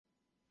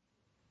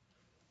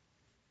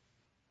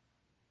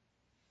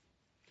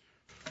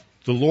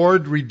The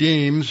Lord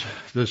redeems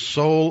the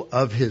soul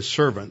of his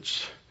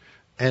servants,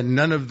 and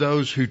none of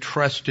those who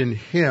trust in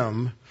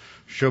him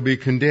shall be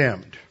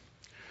condemned.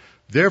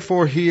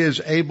 Therefore he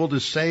is able to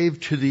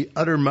save to the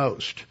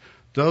uttermost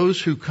those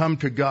who come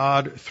to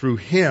God through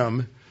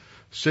him,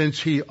 since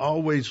he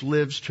always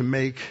lives to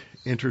make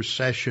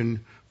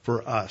intercession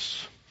for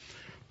us.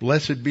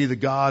 Blessed be the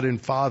God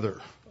and Father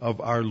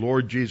of our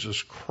Lord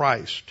Jesus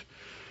Christ,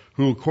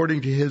 who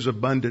according to his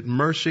abundant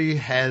mercy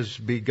has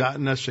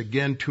begotten us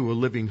again to a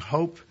living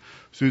hope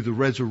through the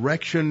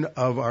resurrection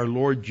of our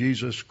Lord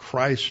Jesus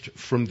Christ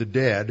from the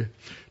dead,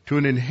 to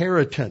an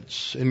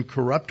inheritance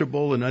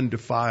incorruptible and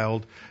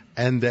undefiled,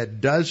 and that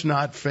does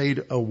not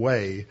fade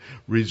away,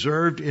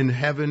 reserved in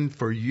heaven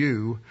for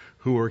you,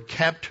 who are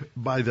kept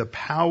by the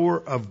power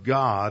of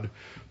God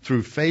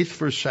through faith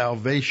for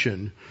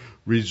salvation,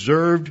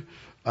 reserved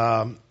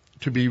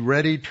to be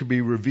ready to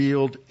be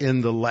revealed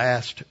in the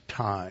last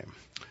time.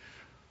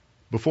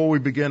 Before we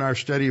begin our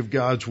study of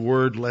God's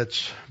Word,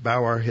 let's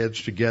bow our heads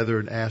together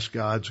and ask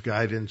God's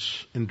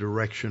guidance and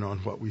direction on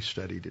what we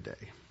study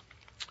today.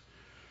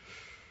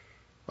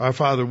 Our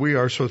Father, we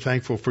are so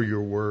thankful for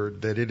your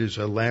Word, that it is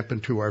a lamp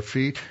unto our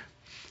feet,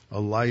 a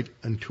light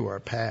unto our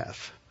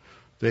path,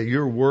 that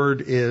your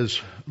Word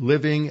is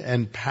living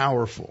and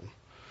powerful,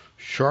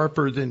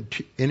 sharper than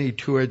any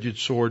two-edged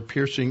sword,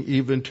 piercing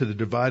even to the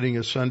dividing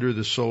asunder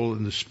the soul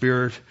and the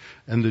spirit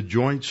and the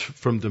joints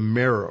from the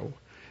marrow,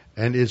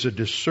 and is a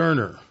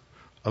discerner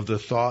of the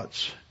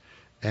thoughts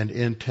and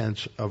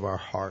intents of our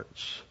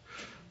hearts.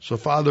 So,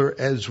 Father,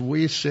 as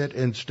we sit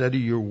and study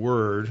your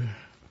word,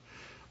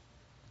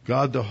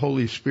 God the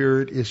Holy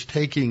Spirit is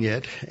taking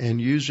it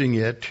and using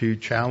it to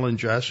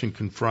challenge us and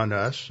confront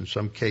us, in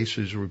some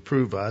cases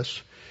reprove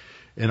us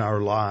in our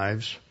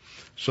lives,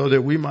 so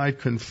that we might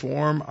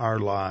conform our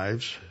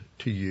lives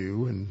to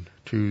you and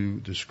to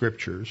the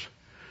Scriptures,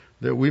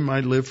 that we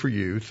might live for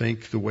you,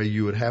 think the way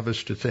you would have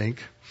us to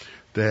think,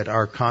 that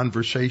our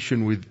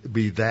conversation would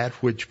be that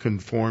which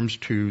conforms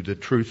to the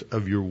truth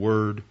of your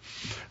word,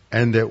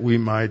 and that we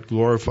might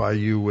glorify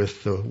you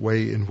with the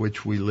way in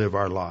which we live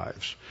our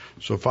lives.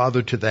 So,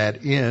 Father, to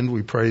that end,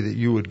 we pray that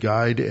you would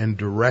guide and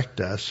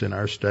direct us in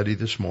our study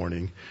this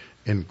morning.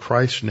 In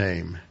Christ's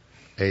name,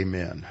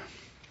 amen.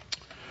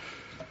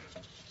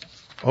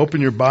 Open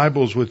your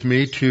Bibles with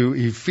me to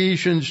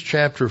Ephesians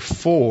chapter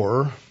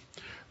 4.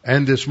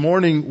 And this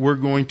morning we're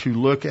going to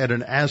look at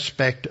an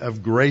aspect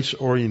of grace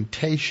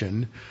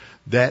orientation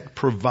that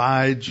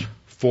provides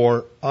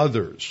for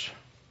others.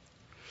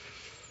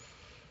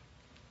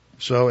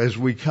 So as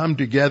we come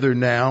together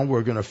now,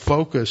 we're going to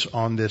focus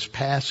on this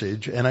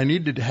passage, and I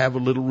need to have a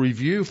little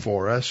review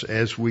for us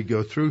as we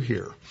go through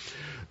here.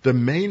 The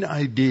main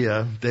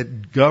idea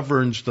that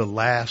governs the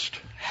last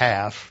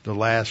half, the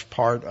last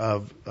part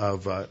of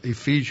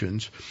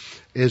Ephesians,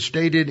 is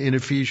stated in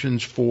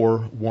Ephesians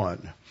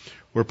 4:1.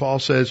 Where Paul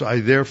says, I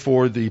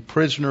therefore, the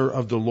prisoner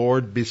of the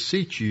Lord,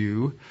 beseech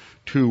you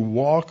to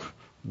walk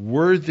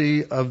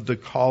worthy of the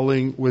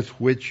calling with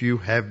which you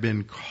have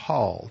been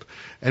called.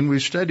 And we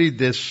studied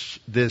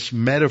this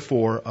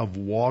metaphor of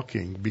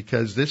walking,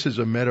 because this is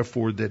a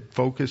metaphor that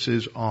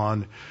focuses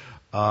on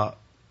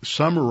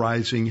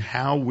summarizing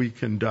how we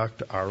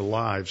conduct our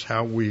lives,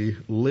 how we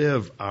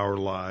live our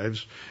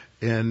lives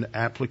in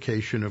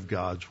application of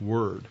God's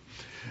Word.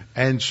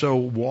 And so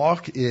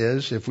walk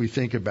is, if we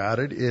think about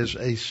it, is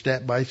a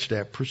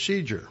step-by-step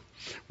procedure.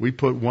 We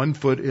put one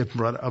foot in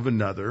front of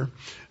another,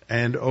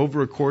 and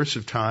over a course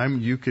of time,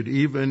 you could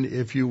even,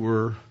 if you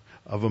were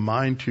of a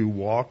mind to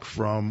walk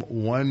from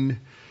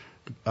one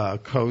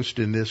coast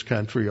in this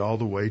country all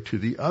the way to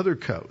the other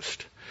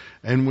coast.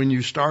 And when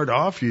you start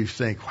off, you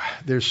think, wow,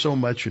 there's so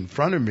much in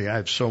front of me. I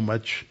have so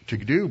much to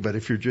do. But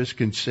if you're just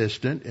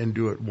consistent and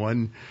do it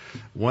one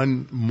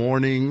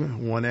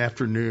morning, one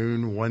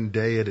afternoon, one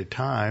day at a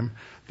time,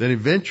 then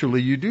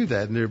eventually you do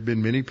that. And there have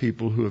been many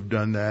people who have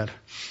done that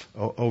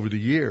over the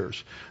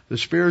years. The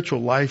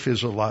spiritual life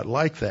is a lot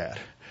like that.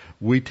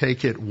 We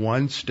take it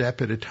one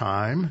step at a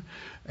time,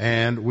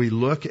 and we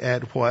look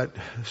at what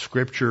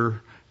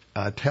Scripture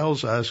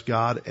tells us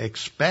God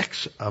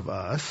expects of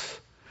us.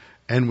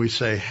 And we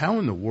say, how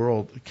in the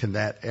world can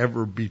that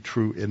ever be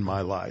true in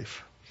my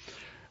life?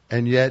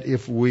 And yet,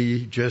 if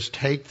we just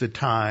take the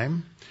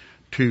time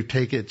to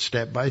take it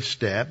step by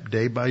step,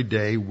 day by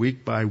day,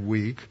 week by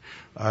week,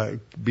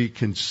 be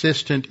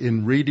consistent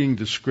in reading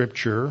the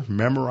Scripture,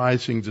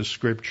 memorizing the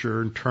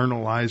Scripture,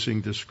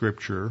 internalizing the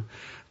Scripture,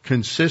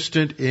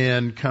 consistent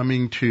in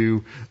coming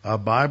to a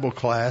Bible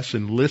class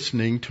and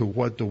listening to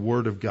what the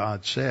Word of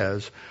God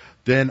says,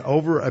 then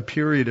over a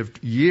period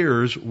of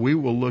years, we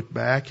will look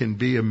back and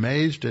be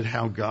amazed at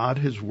how God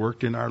has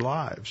worked in our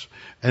lives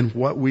and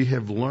what we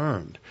have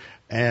learned.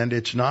 And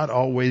it's not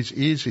always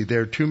easy.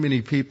 There are too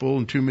many people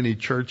and too many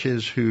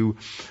churches who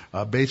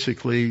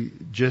basically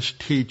just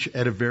teach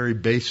at a very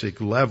basic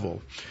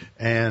level,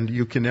 and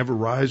you can never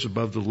rise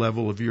above the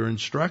level of your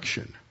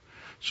instruction.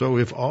 So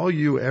if all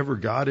you ever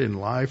got in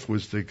life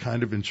was the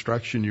kind of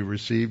instruction you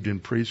received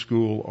in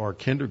preschool or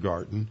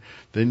kindergarten,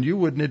 then you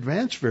wouldn't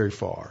advance very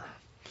far.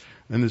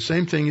 And the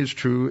same thing is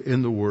true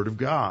in the Word of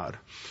God.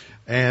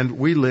 And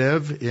we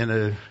live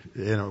in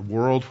a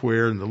world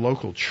where in the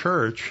local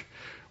church,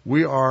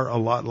 we are a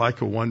lot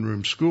like a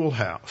one-room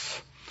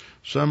schoolhouse.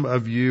 Some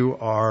of you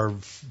are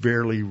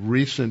fairly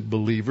recent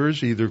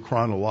believers, either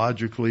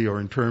chronologically or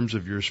in terms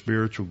of your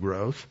spiritual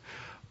growth.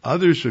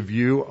 Others of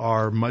you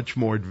are much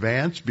more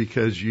advanced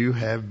because you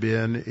have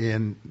been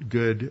in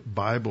good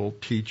Bible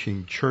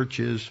teaching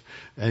churches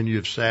and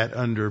you've sat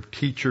under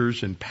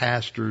teachers and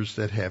pastors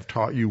that have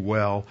taught you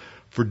well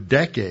for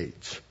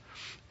decades.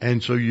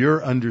 And so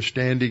your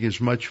understanding is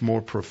much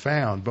more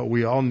profound, but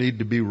we all need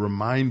to be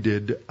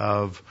reminded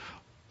of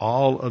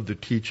all of the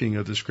teaching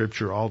of the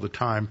Scripture all the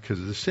time,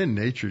 because the sin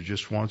nature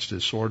just wants to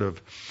sort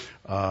of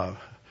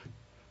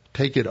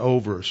take it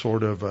over,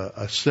 sort of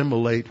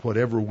assimilate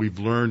whatever we've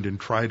learned and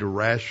try to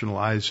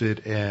rationalize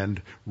it and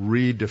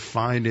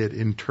redefine it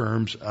in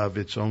terms of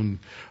its own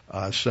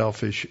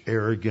selfish,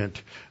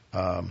 arrogant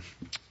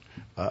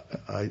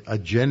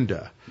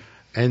agenda.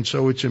 And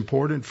so it's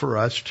important for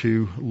us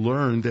to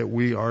learn that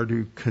we are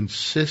to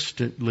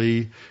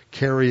consistently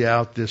carry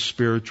out this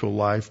spiritual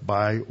life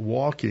by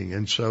walking.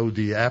 And so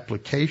the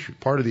application,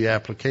 part of the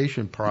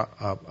application part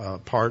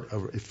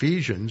of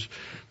Ephesians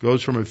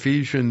goes from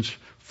Ephesians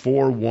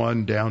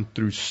 4:1 down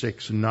through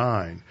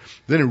 6:9.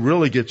 Then it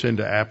really gets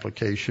into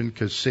application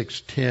because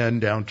 6:10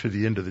 down to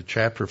the end of the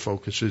chapter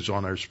focuses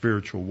on our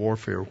spiritual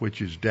warfare,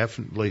 which is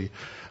definitely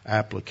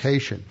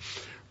application.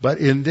 But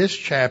in this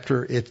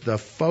chapter, it's the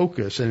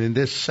focus, and in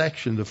this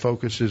section, the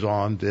focus is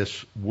on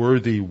this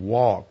worthy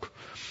walk.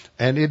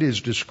 And it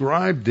is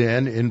described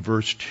then in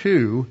verse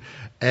 2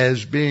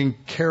 as being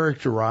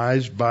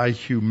characterized by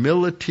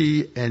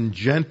humility and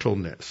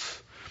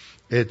gentleness.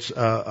 It's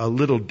a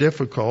little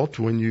difficult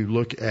when you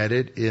look at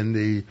it in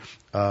the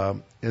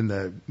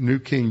New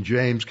King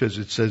James because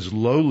it says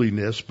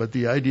lowliness, but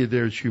the idea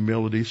there is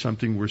humility,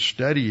 something we're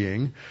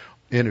studying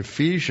in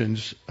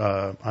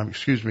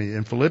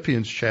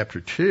Philippians chapter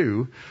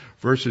 2,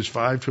 verses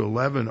 5 to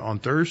 11 on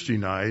Thursday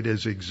night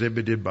as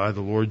exhibited by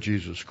the Lord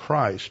Jesus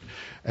Christ.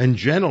 And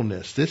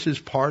gentleness, this is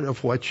part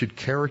of what should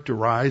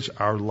characterize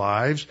our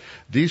lives.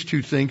 These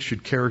two things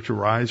should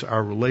characterize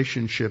our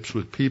relationships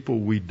with people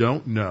we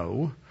don't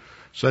know,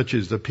 such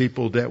as the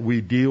people that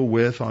we deal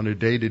with on a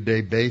day-to-day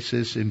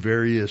basis in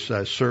various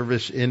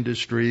service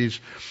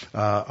industries,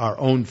 our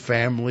own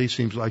family.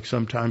 Seems like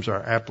sometimes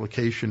our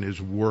application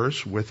is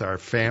worse with our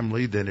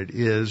family than it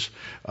is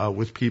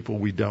with people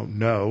we don't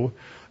know.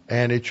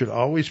 And it should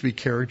always be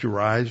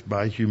characterized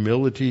by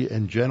humility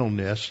and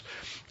gentleness,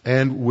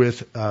 and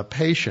with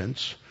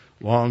patience,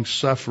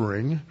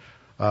 long-suffering,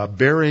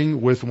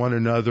 bearing with one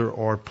another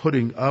or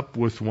putting up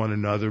with one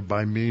another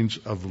by means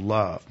of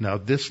love. Now,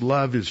 this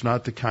love is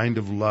not the kind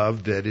of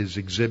love that is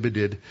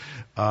exhibited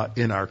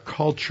in our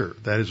culture.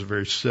 That is a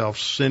very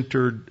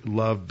self-centered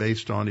love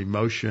based on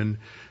emotion.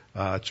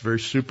 It's very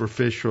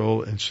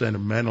superficial and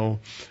sentimental,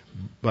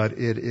 but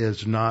it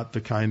is not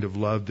the kind of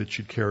love that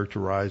should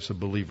characterize a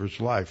believer's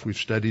life. We've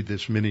studied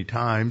this many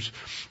times,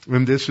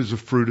 and this is a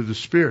fruit of the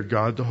Spirit.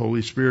 God, the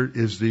Holy Spirit,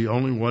 is the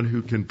only one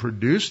who can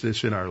produce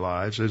this in our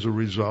lives as a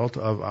result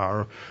of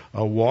our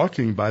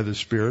walking by the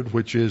Spirit,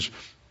 which is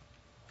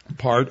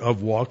part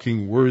of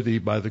walking worthy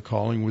by the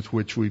calling with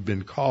which we've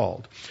been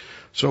called.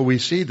 So we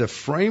see the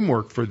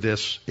framework for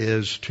this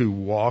is to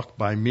walk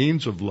by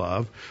means of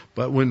love,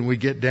 but when we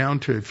get down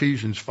to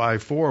Ephesians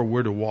 5:4,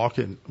 we're to walk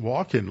in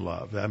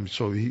love.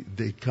 So he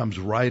comes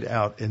right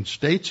out and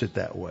states it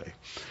that way.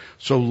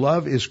 So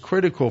love is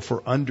critical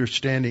for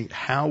understanding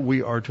how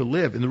we are to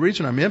live. And the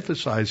reason I'm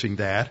emphasizing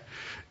that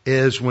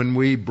is when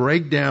we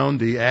break down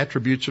the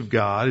attributes of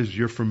God, as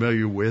you're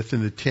familiar with,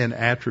 in the 10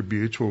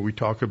 attributes where we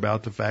talk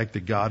about the fact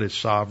that God is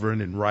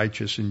sovereign and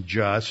righteous and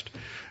just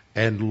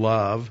and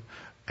love,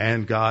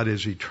 and God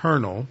is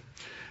eternal.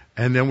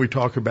 And then we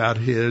talk about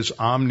His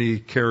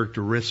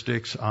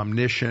characteristics,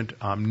 omniscient,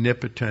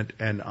 omnipotent,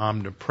 and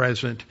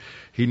omnipresent.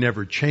 He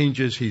never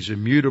changes. He's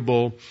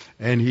immutable,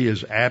 and He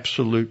is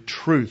absolute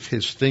truth.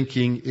 His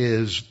thinking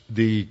is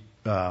the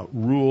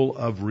rule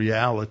of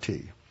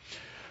reality.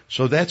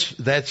 So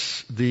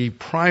that's the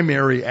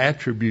primary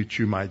attribute,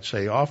 you might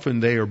say.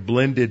 Often they are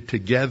blended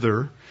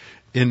together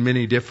in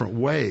many different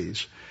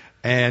ways.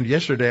 And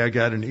yesterday I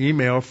got an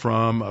email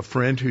from a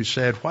friend who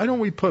said, why don't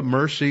we put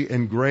mercy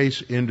and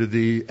grace into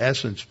the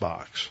essence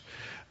box?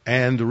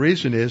 And the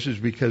reason is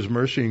because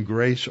mercy and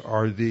grace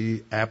are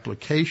the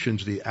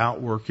applications, the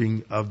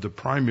outworking of the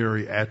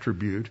primary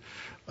attribute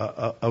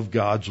of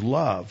God's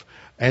love.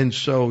 And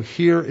so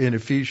here in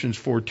Ephesians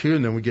 4:2,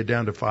 and then we get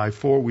down to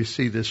 5:4, we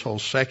see this whole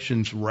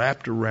section's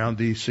wrapped around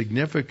the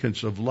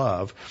significance of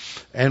love.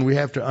 And we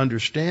have to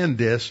understand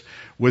this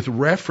with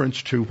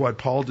reference to what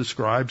Paul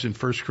describes in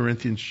 1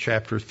 Corinthians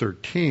chapter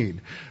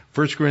 13.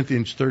 1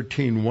 Corinthians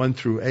 13:1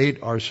 through 8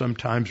 are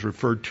sometimes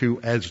referred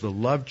to as the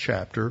love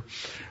chapter.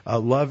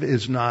 Love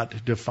is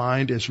not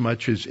defined as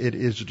much as it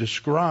is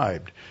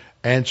described.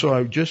 And so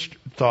I just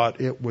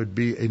thought it would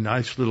be a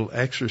nice little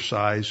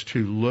exercise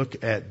to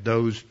look at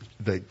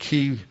the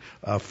key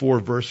 4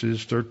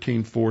 verses,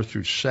 13:4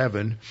 through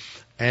 7,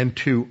 and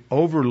to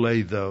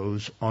overlay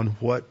those on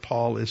what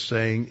Paul is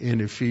saying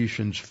in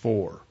Ephesians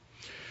 4.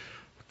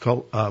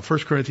 1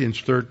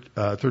 Corinthians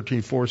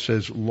 13:4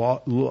 says,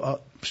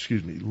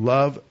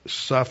 love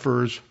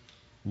suffers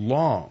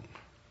long.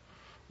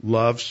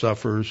 Love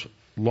suffers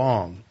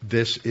long.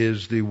 This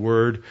is the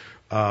word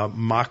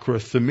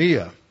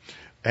makrothemia.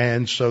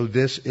 And so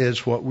this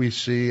is what we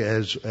see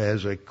as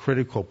a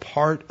critical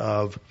part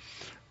of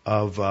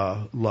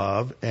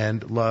love,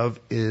 and love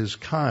is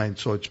kind.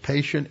 So it's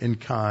patient and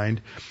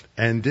kind,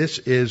 and this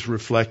is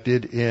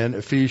reflected in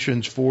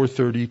Ephesians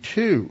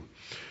 4:32.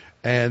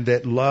 And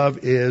that love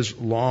is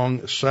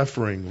long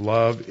suffering,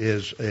 love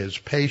is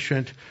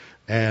patient,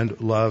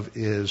 and love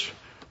is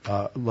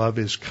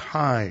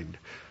kind.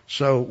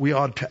 So we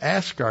ought to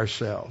ask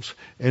ourselves,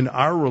 in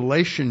our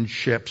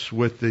relationships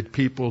with the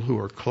people who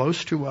are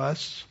close to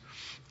us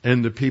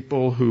and the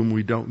people whom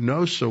we don't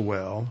know so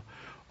well,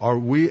 are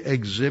we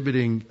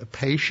exhibiting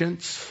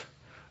patience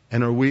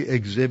and are we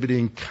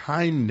exhibiting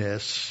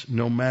kindness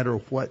no matter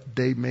what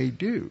they may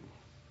do?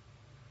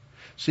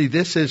 See,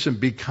 this isn't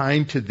be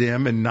kind to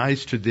them and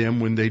nice to them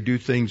when they do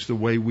things the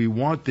way we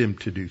want them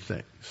to do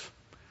things.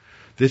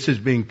 This is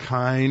being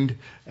kind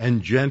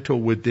and gentle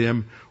with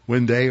them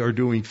when they are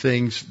doing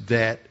things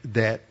that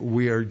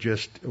we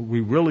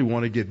really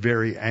want to get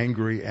very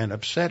angry and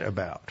upset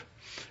about.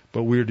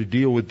 But we're to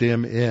deal with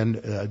them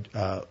in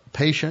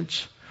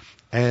patience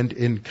and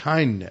in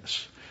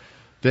kindness.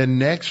 Then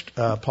next,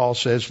 Paul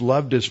says,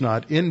 love does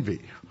not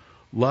envy.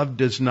 Love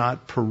does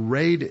not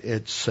parade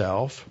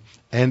itself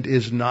and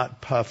is not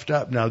puffed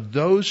up. Now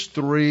those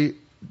three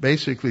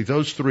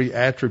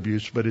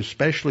attributes, but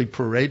especially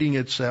parading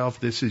itself,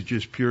 this is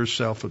just pure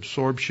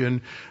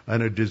self-absorption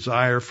and a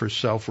desire for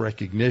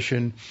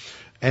self-recognition.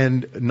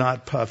 And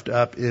not puffed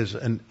up is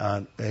an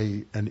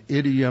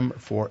idiom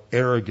for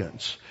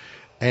arrogance.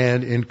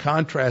 And in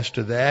contrast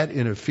to that,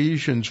 in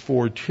Ephesians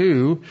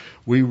 4:2,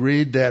 we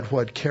read that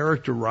what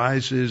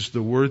characterizes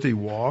the worthy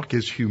walk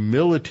is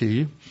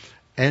humility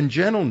and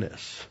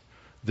gentleness.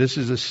 This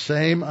is the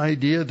same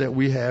idea that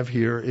we have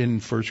here in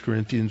 1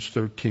 Corinthians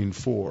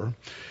 13:4,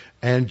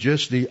 and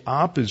just the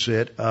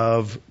opposite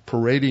of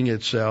parading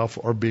itself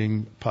or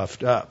being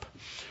puffed up.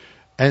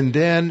 And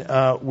then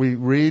we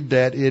read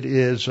that it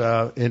is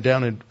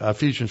down in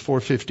Ephesians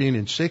 4:15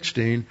 and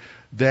 16,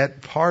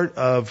 that part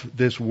of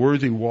this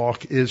worthy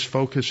walk is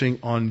focusing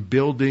on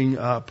building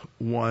up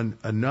one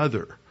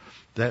another.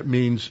 That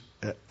means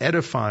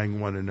edifying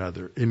one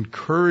another,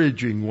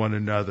 encouraging one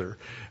another.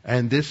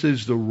 And this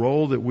is the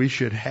role that we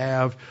should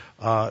have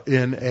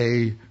in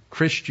a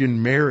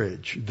Christian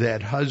marriage,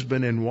 that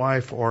husband and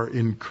wife are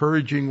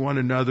encouraging one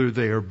another,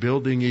 they are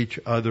building each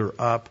other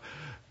up,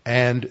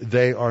 and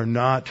they are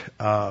not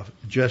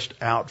just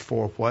out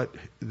for what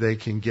they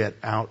can get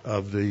out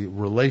of the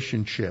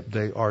relationship.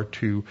 They are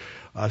to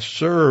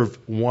serve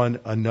one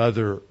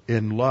another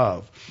in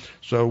love.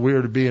 So we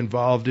are to be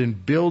involved in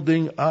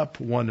building up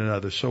one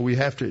another. So we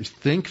have to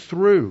think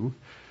through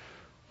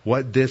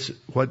what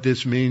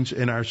this means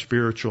in our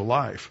spiritual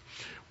life.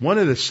 One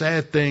of the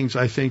sad things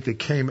I think that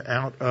came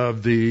out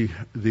of the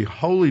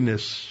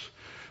holiness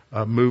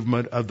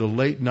movement of the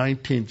late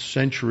 19th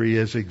century,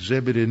 as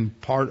exhibited in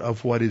part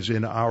of what is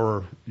in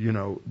our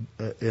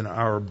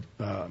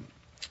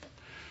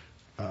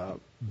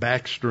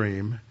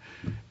backstream,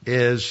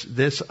 is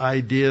this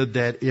idea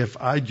that if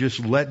I just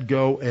let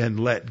go and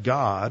let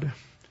God,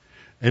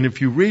 and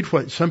if you read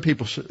what some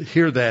people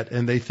hear that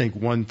and they think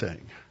one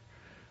thing,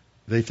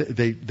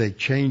 they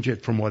change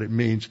it from what it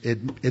means.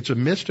 It's a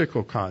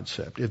mystical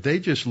concept. If they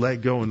just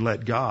let go and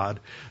let God,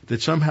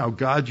 that somehow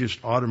God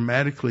just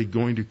automatically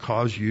going to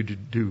cause you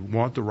to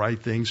want the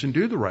right things and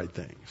do the right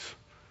things.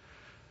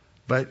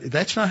 But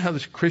that's not how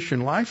this Christian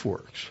life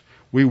works.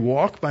 We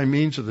walk by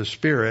means of the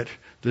Spirit.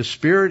 The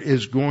Spirit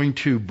is going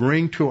to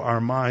bring to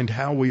our mind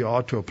how we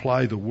ought to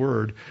apply the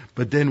Word,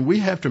 but then we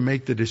have to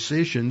make the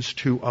decisions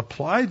to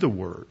apply the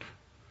Word.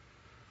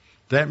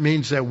 That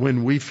means that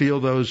when we feel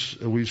those,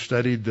 we've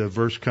studied the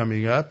verse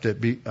coming up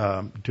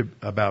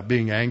about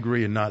being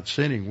angry and not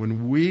sinning.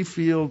 When we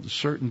feel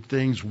certain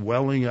things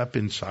welling up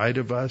inside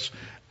of us,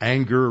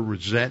 anger,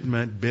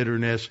 resentment,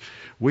 bitterness,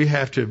 we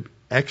have to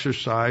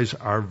exercise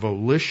our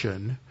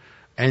volition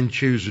and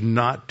choose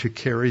not to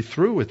carry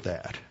through with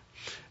that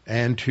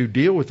and to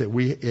deal with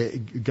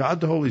it.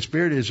 God, the Holy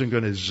Spirit, isn't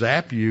going to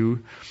zap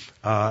you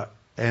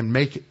and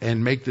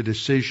make the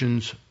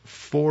decisions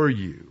for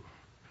you.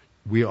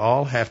 We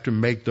all have to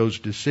make those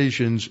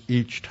decisions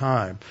each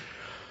time.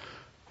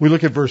 We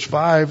look at verse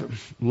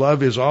 5.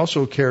 Love is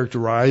also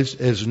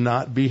characterized as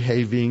not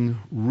behaving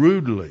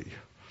rudely.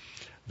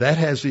 That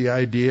has the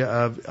idea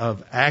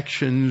of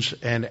actions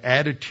and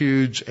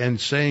attitudes and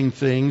saying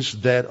things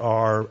that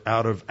are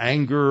out of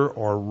anger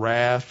or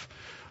wrath.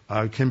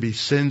 Can be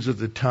sins of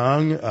the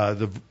tongue.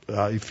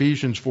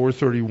 Ephesians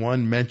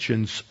 4:31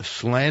 mentions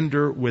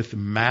slander with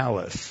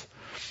malice.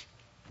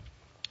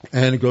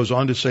 And it goes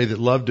on to say that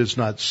love does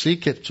not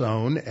seek its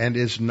own and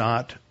is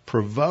not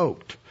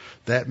provoked.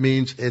 That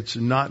means it's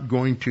not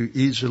going to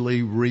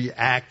easily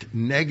react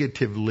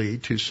negatively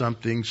to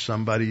something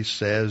somebody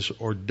says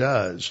or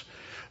does.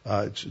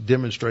 It's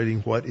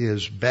demonstrating what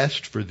is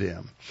best for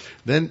them.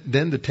 Then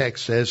the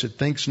text says it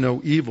thinks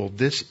no evil.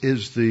 This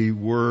is the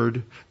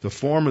word, the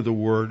form of the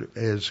word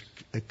is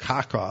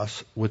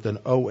kakos with an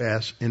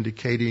os,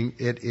 indicating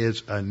it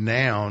is a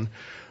noun,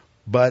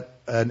 but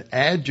an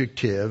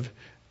adjective,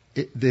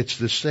 it's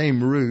the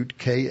same root,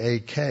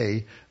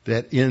 kak,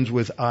 that ends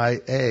with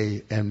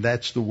ia, and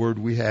that's the word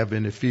we have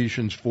in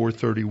Ephesians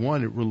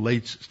 4:31. It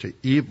relates to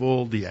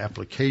evil, the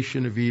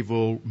application of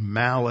evil,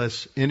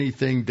 malice,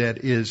 anything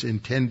that is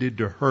intended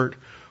to hurt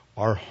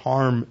or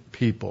harm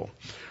people.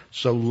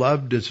 So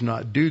love does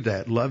not do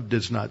that. Love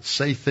does not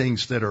say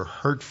things that are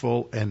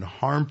hurtful and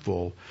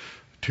harmful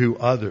to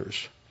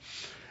others.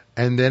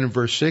 And then in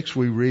verse 6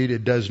 we read,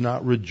 it does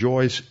not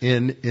rejoice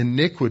in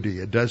iniquity.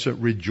 It doesn't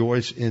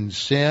rejoice in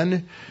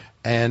sin.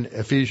 And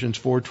Ephesians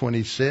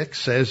 4:26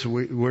 says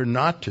we're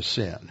not to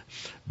sin,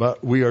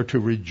 but we are to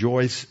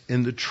rejoice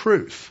in the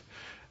truth.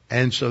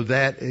 And so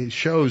that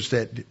shows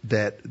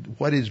that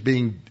what is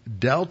being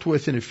dealt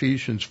with in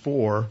Ephesians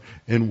 4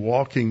 in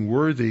walking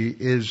worthy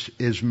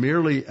is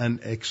merely an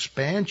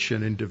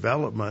expansion and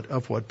development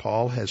of what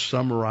Paul has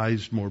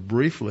summarized more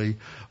briefly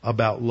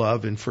about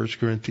love in 1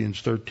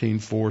 Corinthians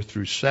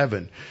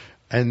 13:4-7.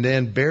 And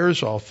then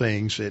bears all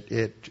things.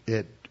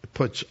 It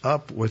puts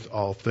up with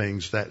all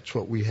things. That's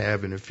what we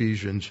have in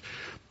Ephesians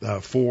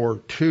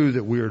 4:2,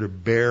 that we are to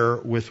bear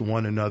with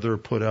one another,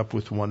 put up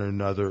with one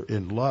another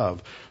in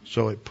love.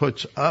 So it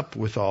puts up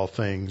with all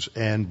things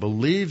and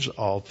believes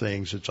all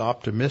things. It's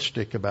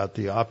optimistic about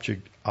the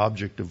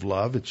object of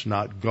love. It's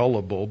not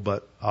gullible,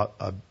 but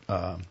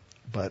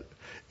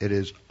it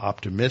is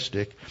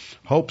optimistic.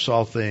 Hopes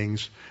all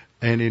things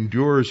and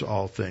endures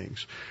all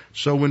things.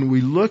 So when we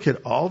look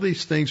at all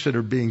these things that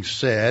are being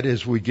said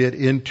as we get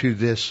into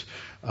this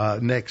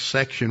next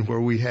section where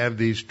we have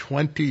these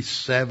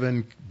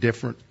 27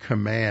 different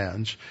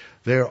commands,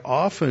 they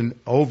often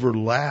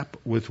overlap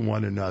with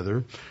one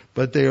another,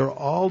 but they are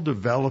all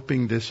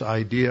developing this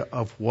idea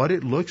of what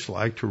it looks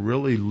like to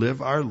really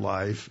live our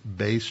life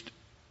based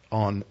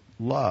on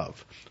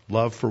love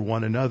for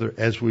one another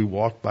as we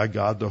walk by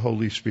God the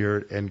Holy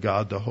Spirit, and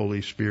God the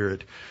Holy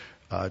Spirit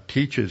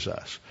teaches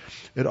us.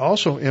 It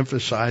also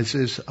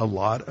emphasizes a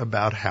lot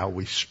about how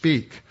we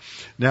speak.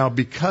 Now,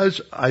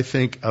 because I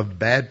think of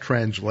bad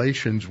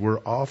translations, we're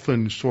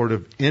often sort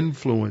of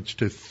influenced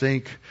to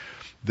think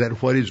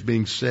that what is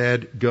being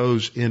said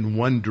goes in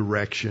one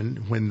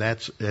direction, when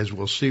that's, as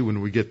we'll see when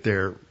we get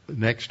there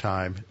next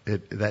time,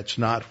 that's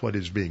not what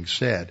is being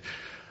said.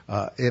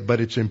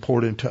 But it's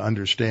important to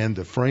understand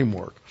the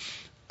framework.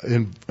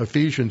 In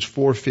Ephesians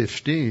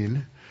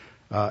 4:15,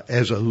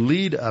 as a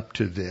lead up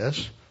to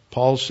this,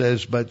 Paul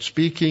says, but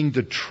speaking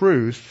the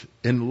truth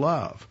in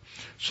love.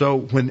 So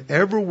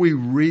whenever we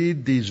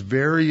read these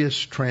various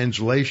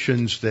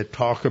translations that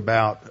talk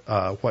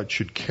about what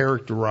should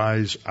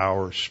characterize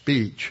our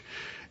speech,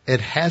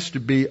 it has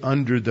to be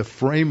under the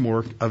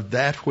framework of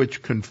that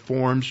which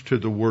conforms to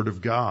the Word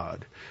of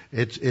God.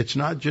 It's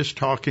not just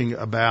talking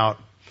about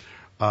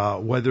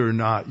whether or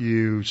not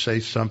you say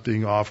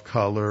something off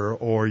color,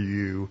 or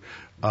you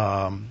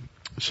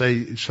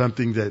say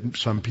something that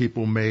some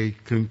people may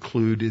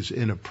conclude is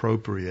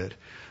inappropriate.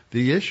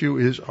 The issue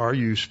is, are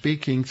you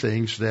speaking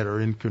things that are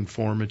in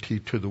conformity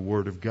to the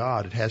Word of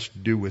God? It has to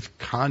do with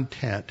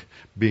content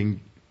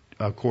being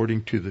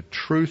according to the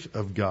truth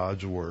of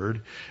God's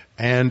Word,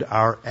 and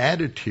our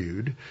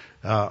attitude,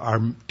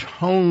 our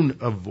tone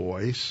of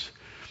voice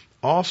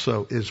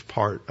also is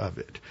part of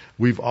it.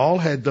 We've all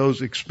had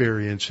those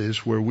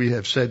experiences where we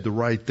have said the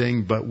right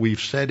thing, but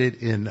we've said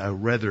it in a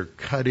rather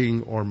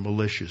cutting or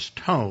malicious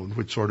tone,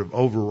 which sort of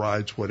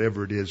overrides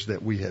whatever it is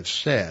that we have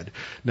said.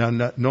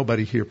 Now,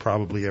 nobody here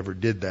probably ever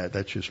did that.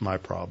 That's just my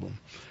problem.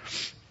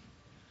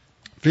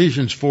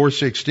 Ephesians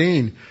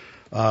 4:16,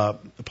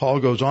 Paul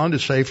goes on to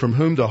say, from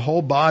whom the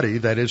whole body,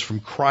 that is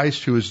from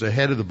Christ who is the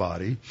head of the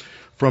body,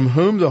 from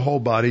whom the whole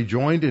body,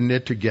 joined and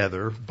knit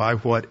together by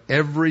what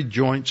every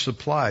joint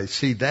supplies.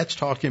 See, that's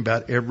talking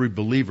about every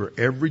believer.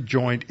 Every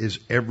joint is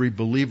every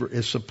believer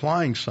is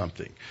supplying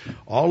something.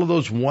 All of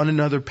those one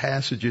another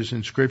passages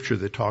in Scripture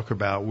that talk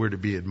about we're to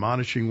be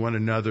admonishing one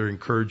another,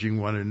 encouraging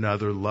one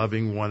another,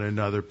 loving one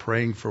another,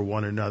 praying for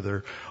one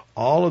another,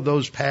 all of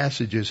those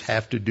passages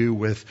have to do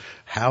with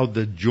how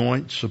the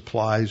joint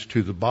supplies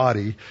to the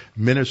body,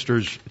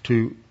 ministers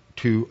to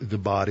the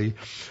body,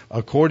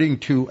 according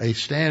to a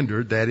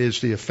standard, that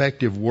is the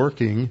effective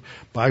working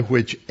by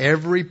which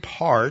every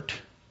part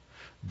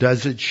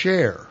does its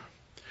share,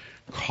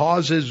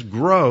 causes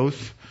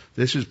growth.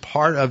 This is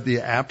part of the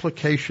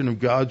application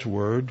of God's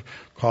Word,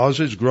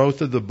 causes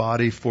growth of the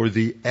body for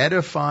the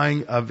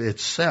edifying of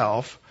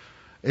itself.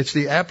 It's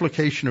the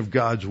application of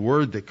God's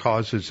Word that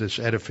causes this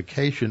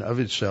edification of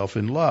itself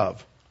in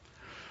love.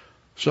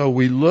 So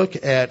we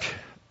look at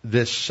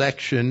this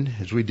section,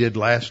 as we did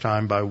last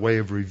time by way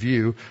of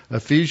review.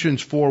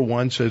 Ephesians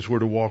 4:1 says we're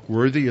to walk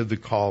worthy of the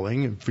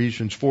calling.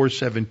 Ephesians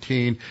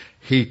 4:17,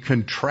 he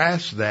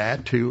contrasts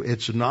that to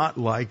it's not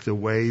like the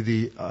way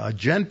the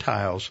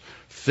Gentiles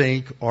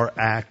think or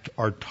act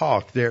or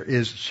talk. There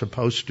is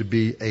supposed to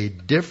be a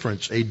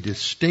difference, a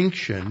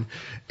distinction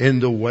in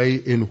the way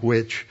in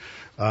which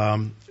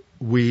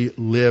we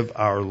live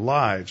our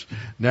lives.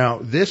 Now,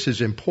 this is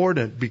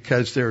important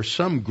because there are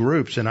some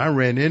groups, and I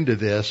ran into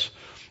this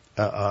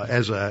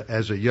as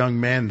a young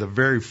man, the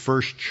very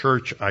first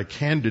church I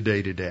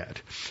candidated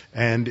at,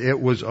 and it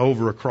was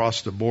over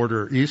across the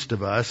border east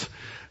of us,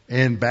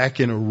 and back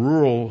in a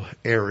rural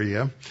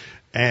area,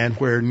 and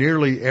where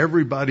nearly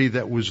everybody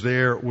that was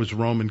there was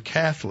Roman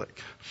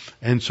Catholic,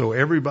 and so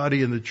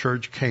everybody in the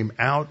church came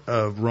out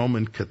of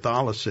Roman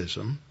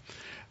Catholicism.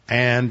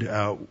 And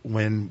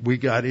when we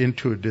got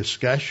into a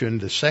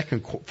discussion,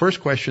 first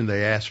question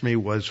they asked me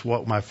was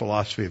what my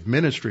philosophy of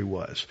ministry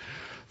was.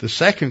 The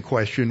second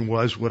question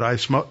was, would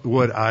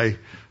I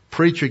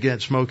preach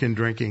against smoking,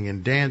 drinking,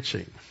 and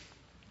dancing?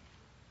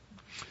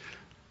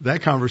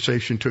 That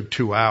conversation took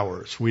 2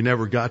 hours. We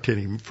never got to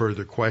any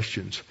further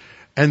questions.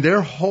 And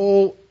their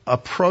whole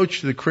approach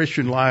to the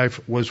Christian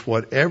life was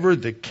whatever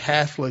the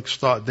Catholics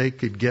thought they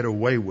could get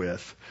away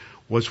with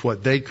was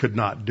what they could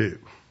not do,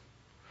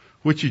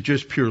 which is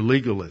just pure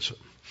legalism.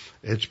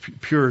 It's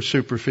pure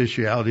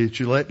superficiality. It's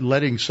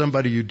letting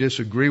somebody you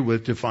disagree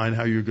with define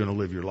how you're going to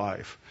live your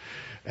life.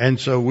 And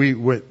so we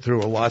went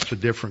through lots of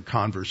different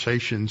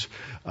conversations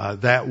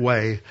that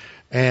way.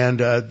 And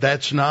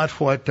that's not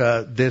what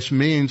this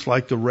means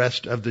like the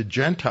rest of the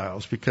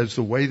Gentiles, because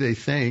the way they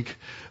think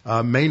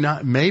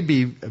may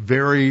be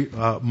very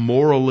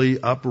morally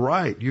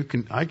upright.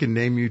 I can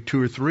name you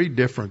 2 or 3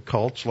 different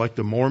cults like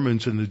the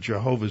Mormons and the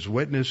Jehovah's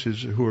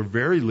Witnesses who are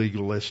very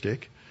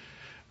legalistic.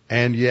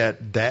 And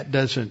yet that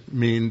doesn't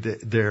mean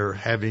that they're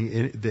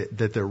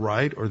that they're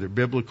right or they're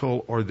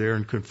biblical or they're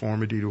in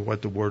conformity to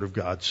what the Word of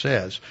God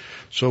says.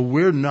 So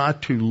we're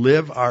not to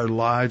live our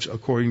lives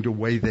according to the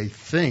way they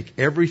think.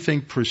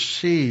 Everything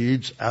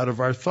proceeds out of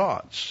our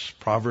thoughts.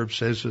 Proverbs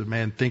says, "As a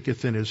man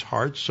thinketh in his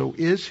heart, so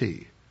is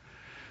he."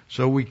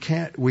 So we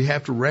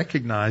have to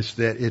recognize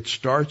that it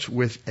starts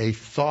with a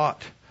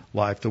thought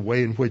life, the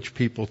way in which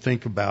people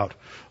think about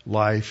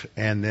life,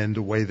 and then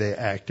the way they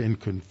act in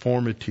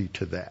conformity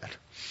to that.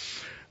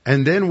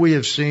 And then we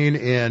have seen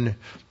in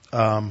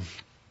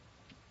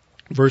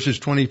verses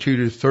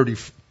 22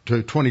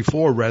 to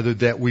 24,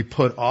 that we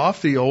put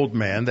off the old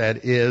man,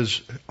 that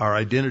is our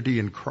identity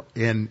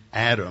in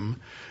Adam,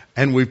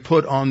 and we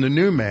put on the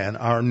new man,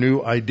 our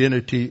new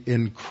identity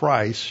in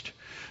Christ,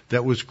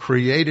 that was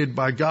created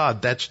by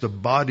God. That's the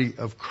body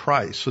of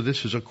Christ. So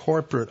this is a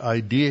corporate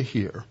idea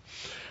here.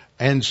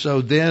 And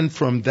so then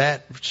from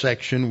that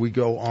section we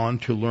go on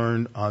to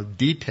learn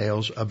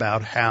details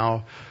about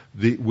how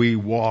we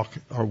walk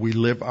or we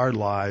live our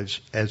lives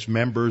as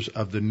members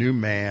of the new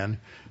man,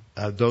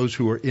 those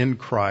who are in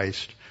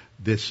Christ.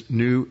 This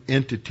new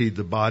entity,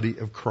 the body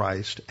of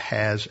Christ,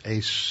 has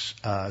a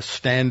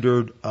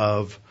standard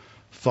of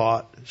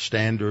thought,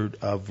 standard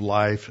of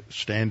life,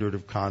 standard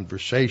of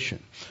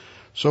conversation.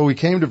 So we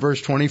came to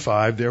verse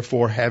 25,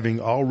 therefore having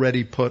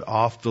already put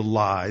off the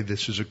lie,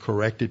 this is a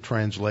corrected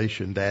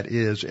translation, that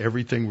is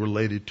everything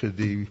related to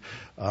the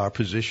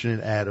position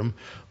in Adam,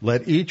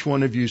 let each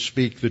one of you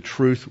speak the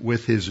truth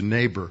with his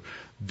neighbor.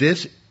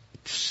 This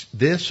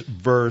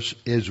verse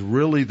is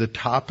really the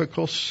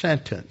topical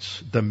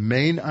sentence, the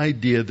main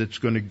idea that's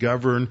going to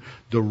govern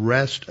the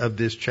rest of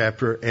this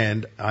chapter,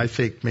 and I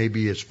think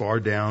maybe as far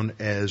down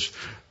as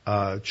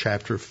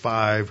chapter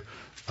 5.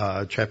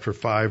 Chapter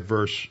 5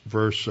 verse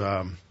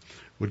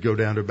would go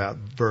down to about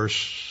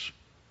verse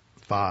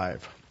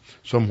 5,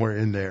 somewhere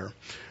in there.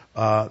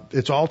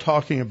 It's all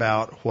talking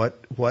about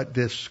what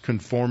this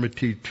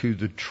conformity to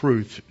the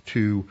truth,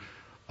 to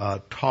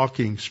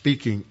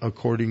speaking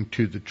according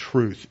to the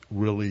truth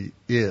really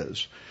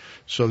is.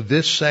 So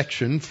this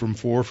section from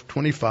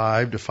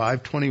 425 to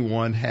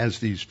 521 has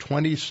these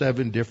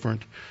 27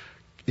 different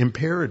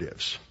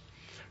imperatives.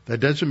 That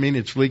doesn't mean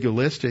it's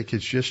legalistic.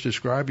 It's just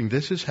describing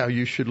this is how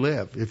you should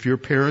live. If your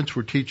parents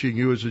were teaching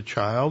you as a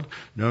child,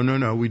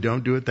 no, we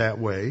don't do it that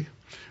way.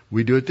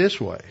 We do it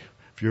this way.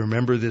 If you're a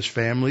member of this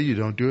family, you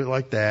don't do it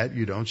like that.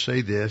 You don't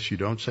say this. You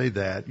don't say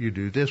that. You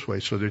do this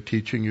way. So they're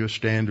teaching you a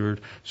standard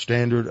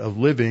of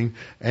living.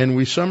 And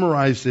we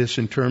summarize this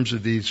in terms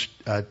of these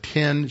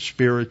 10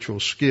 spiritual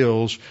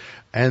skills.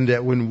 And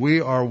that when we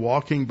are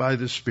walking by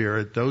the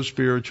Spirit, those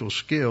spiritual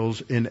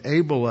skills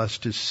enable us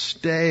to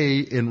stay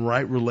in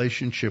right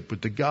relationship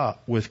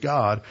with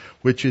God,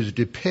 which is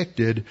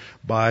depicted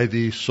by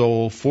the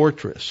soul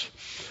fortress.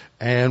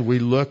 And we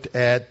looked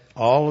at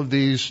all of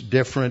these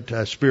different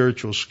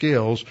spiritual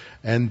skills,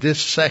 and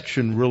this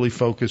section really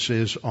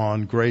focuses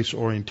on grace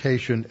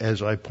orientation,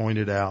 as I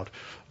pointed out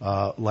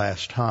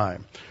last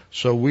time.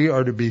 So we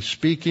are to be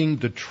speaking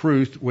the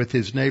truth with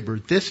his neighbor.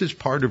 This is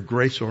part of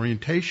grace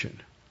orientation.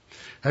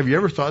 Have you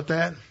ever thought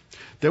that?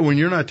 That when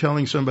you're not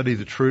telling somebody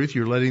the truth,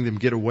 you're letting them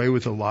get away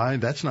with a lie?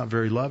 That's not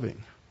very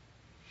loving.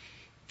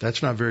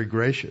 That's not very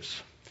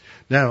gracious.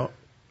 Now,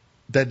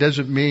 that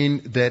doesn't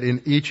mean that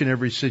in each and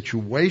every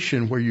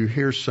situation where you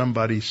hear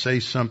somebody say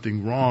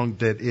something wrong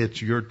that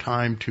it's your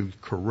time to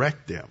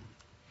correct them.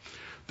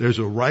 There's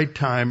a right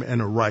time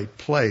and a right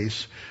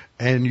place,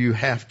 and you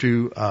have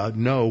to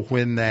know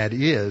when that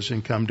is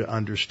and come to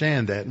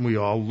understand that. And we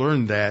all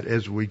learn that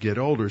as we get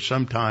older.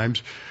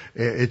 Sometimes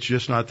it's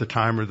just not the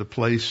time or the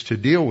place to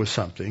deal with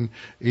something,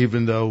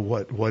 even though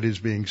what is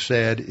being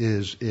said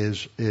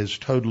is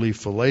totally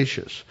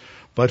fallacious.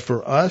 But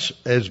for us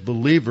as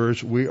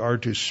believers, we are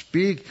to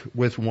speak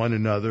with one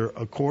another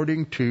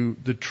according to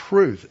the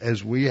truth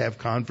as we have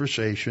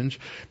conversations,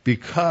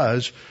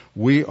 because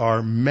we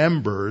are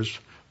members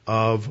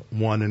of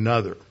one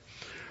another.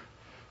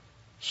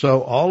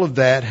 So all of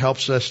that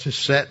helps us to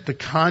set the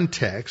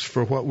context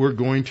for what we're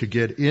going to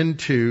get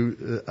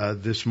into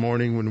this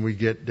morning when we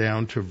get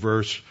down to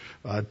verse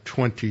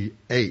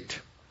 28.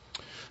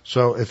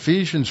 So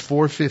Ephesians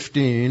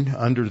 4:15,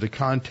 under the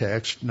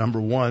context, number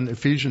one,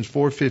 Ephesians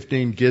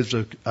 4:15 gives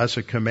us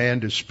a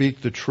command to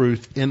speak the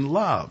truth in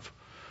love.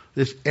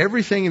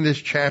 Everything in this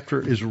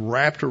chapter is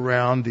wrapped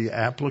around the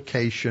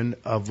application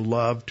of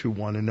love to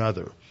one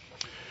another.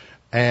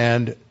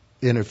 And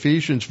in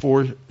Ephesians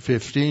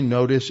 4:15,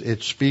 notice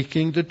it's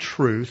speaking the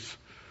truth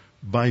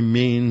by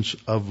means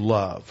of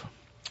love.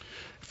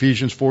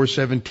 Ephesians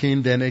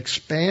 4:17 then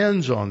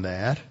expands on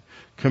that,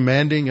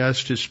 commanding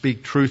us to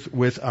speak truth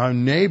with our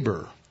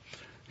neighbor,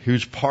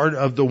 who's part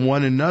of the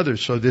one another.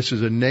 So this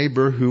is a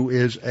neighbor who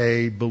is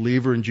a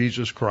believer in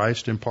Jesus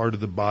Christ and part of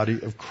the body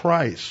of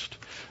Christ.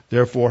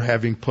 Therefore,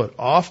 having put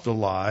off the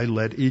lie,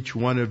 let each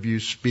one of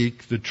you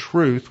speak the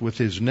truth with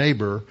his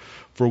neighbor,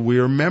 for we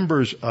are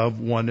members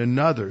of one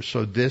another.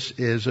 So this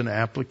is an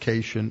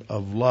application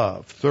of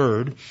love.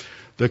 Third,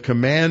 the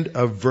command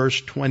of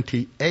verse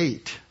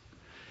 28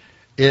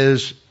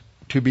 is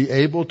to be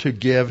able to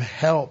give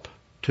help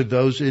to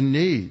those in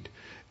need.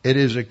 It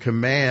is a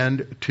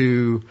command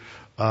to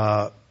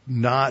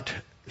not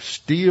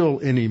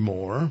steal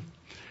anymore,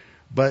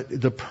 but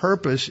the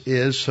purpose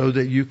is so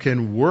that you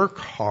can work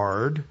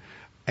hard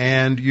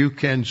and you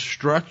can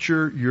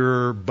structure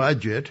your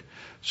budget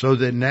so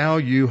that now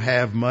you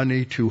have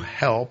money to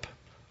help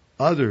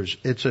others.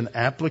 It's an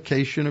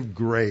application of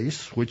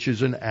grace, which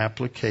is an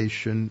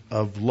application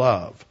of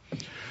love.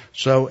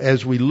 So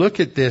as we look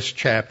at this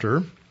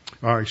chapter,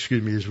 as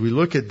we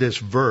look at this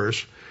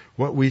verse,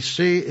 what we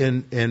see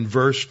in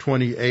verse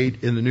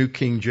 28 in the New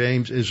King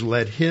James is,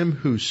 let him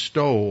who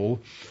stole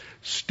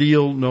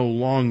steal no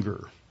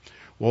longer.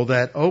 Well,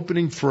 that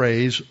opening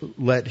phrase,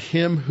 let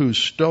him who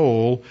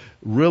stole,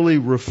 really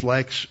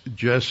reflects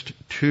just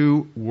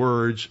two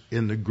words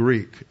in the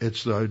Greek.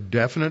 It's the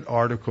definite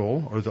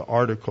article, or the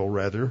article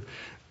rather,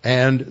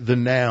 and the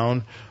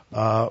noun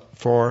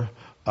for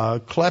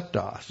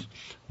kleptos,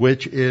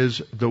 which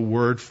is the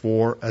word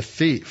for a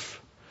thief.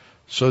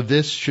 So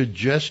this should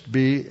just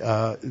be,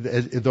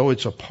 though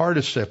it's a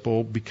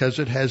participle, because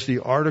it has the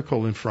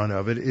article in front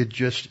of it, it's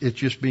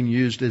just being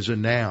used as a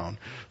noun.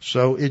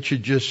 So it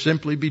should just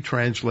simply be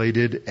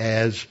translated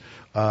as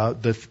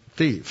the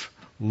thief.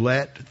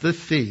 Let the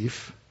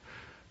thief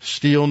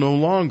steal no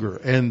longer.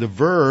 And the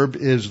verb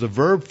is the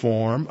verb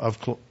form of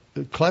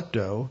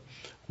klepto,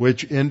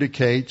 which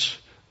indicates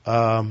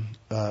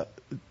the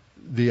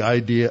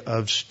idea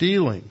of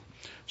stealing.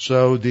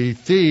 So the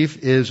thief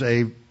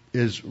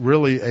is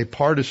really a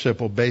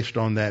participle based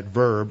on that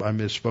verb. I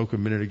misspoke a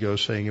minute ago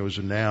saying it was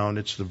a noun.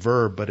 It's the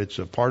verb, but it's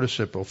a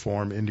participle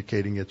form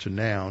indicating it's a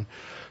noun.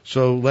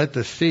 So let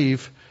the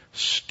thief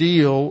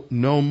steal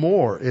no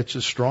more. It's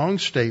a strong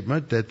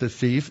statement that the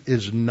thief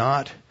is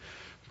not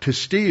to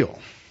steal.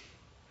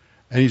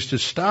 And he's to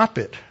stop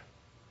it.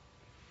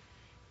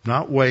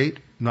 Not wait,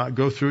 not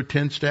go through a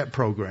 10-step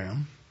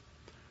program,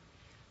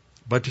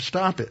 but to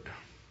stop it.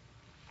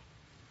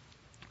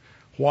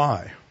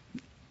 Why?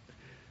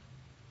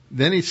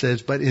 Then he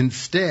says, but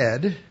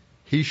instead,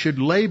 he should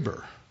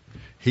labor.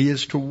 He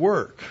is to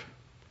work.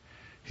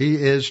 He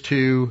is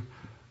to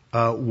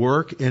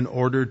work in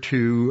order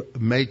to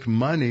make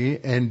money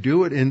and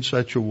do it in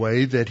such a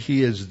way that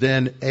he is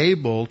then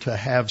able to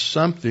have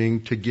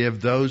something to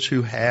give those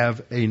who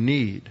have a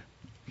need.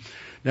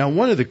 Now,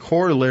 one of the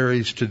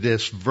corollaries to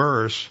this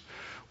verse,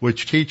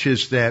 which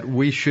teaches that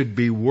we should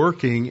be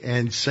working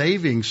and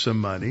saving some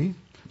money,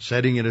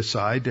 setting it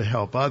aside to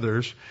help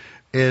others,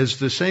 is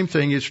the same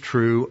thing is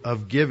true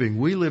of giving.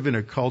 We live in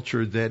a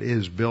culture that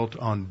is built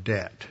on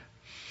debt.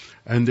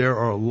 And there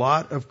are a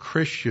lot of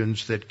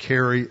Christians that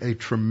carry a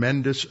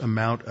tremendous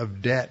amount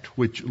of debt,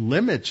 which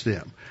limits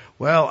them.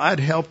 Well, I'd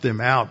help them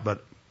out,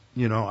 but,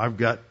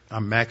 I'm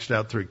maxed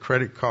out 3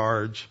 credit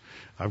cards.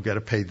 I've got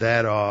to pay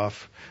that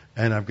off.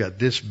 And I've got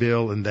this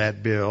bill and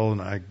that bill.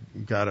 And I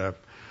got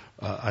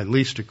I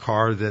leased a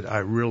car that I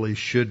really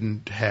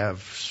shouldn't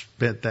have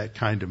spent that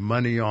kind of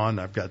money on.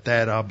 I've got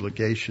that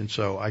obligation,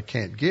 so I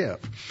can't give.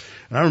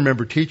 And I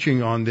remember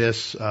teaching on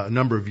this a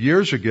number of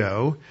years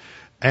ago,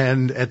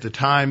 and at the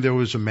time there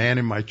was a man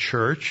in my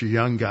church, a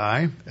young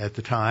guy at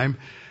the time,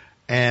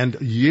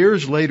 And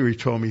years later, he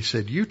told me, he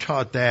said, you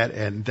taught that,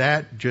 and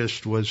that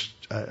just was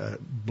a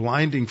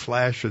blinding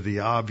flash of the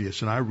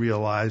obvious. And I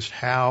realized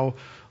how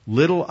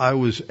little I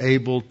was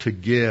able to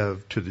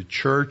give to the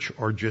church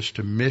or just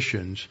to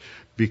missions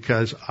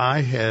because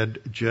I had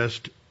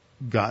just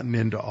gotten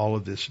into all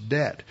of this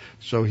debt.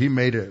 So he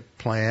made a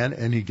plan,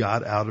 and he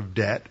got out of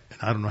debt.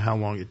 I don't know how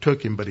long it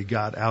took him, but he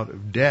got out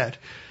of debt.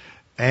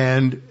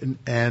 And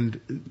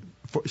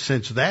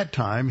since that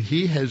time,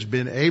 he has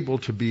been able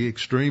to be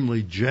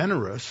extremely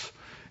generous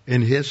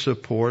in his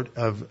support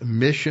of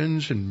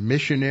missions and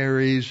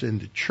missionaries in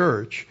the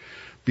church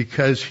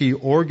because he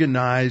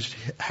organized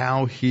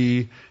how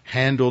he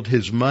handled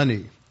his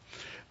money.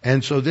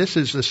 And so this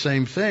is the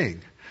same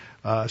thing,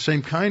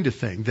 same kind of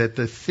thing, that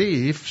the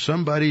thief,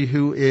 somebody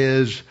who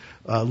is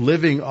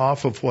living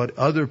off of what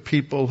other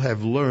people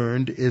have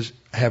earned, is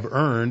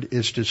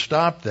to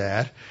stop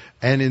that.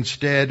 And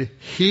instead,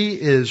 he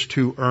is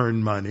to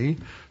earn money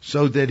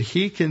so that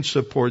he can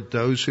support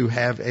those who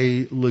have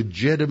a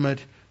legitimate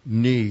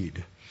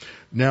need.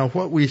 Now,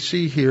 what we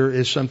see here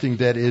is something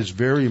that is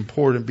very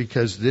important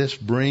because this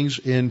brings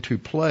into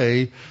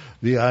play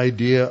the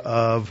idea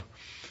of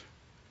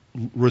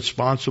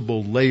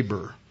responsible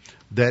labor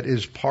that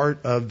is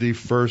part of the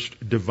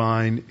first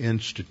divine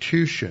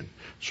institution.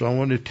 So I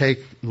want to take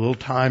a little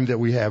time that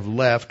we have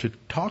left to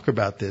talk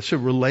about this. It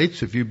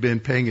relates, if you've been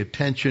paying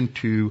attention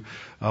to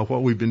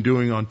what we've been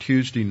doing on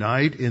Tuesday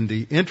night in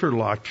the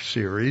Interlocked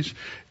series,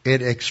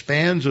 it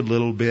expands a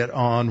little bit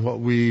on what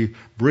we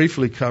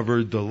briefly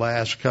covered the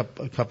last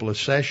couple of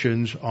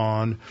sessions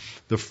on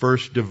the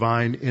first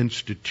divine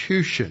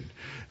institution.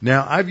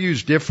 Now, I've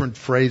used different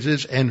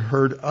phrases and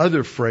heard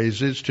other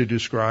phrases to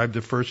describe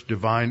the first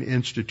divine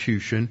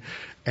institution.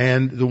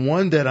 And the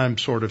one that I'm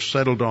sort of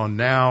settled on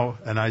now,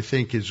 and I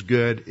think is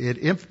good,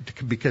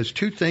 because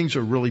two things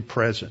are really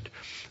present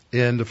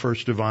in the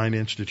first divine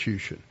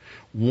institution.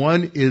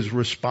 One is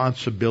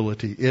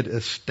responsibility. It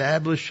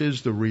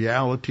establishes the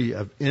reality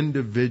of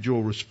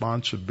individual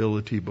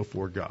responsibility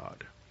before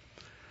God.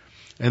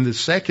 And the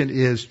second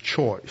is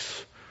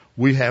choice.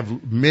 We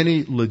have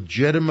many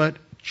legitimate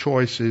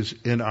choices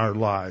in our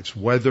lives.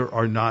 Whether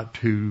or not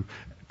to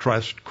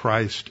trust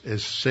Christ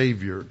as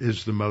Savior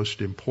is the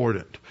most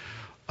important.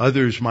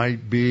 Others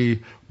might be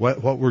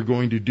what we're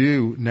going to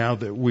do now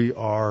that we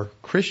are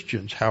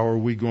Christians. How are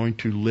we going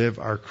to live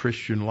our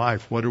Christian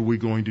life? What are we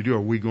going to do?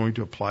 Are we going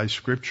to apply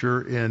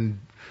Scripture in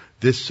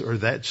this or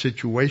that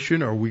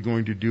situation? Or are we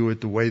going to do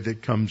it the way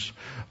that comes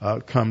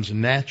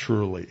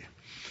naturally?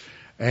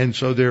 And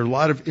so there are a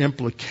lot of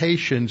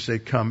implications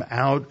that come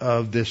out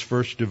of this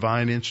first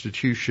divine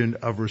institution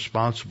of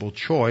responsible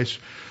choice,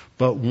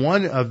 but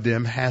one of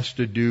them has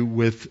to do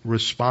with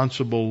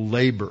responsible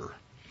labor.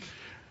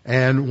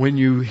 And when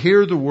you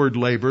hear the word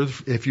labor,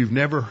 if you've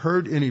never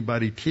heard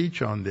anybody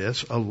teach on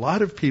this, a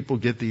lot of people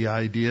get the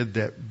idea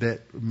that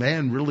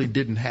man really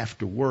didn't have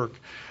to work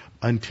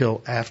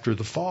until after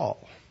the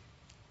fall.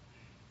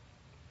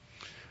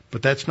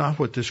 But that's not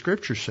what the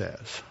Scripture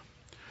says.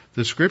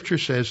 The Scripture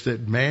says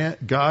that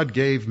God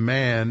gave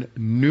man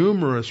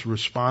numerous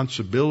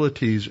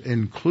responsibilities,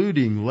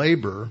 including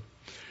labor,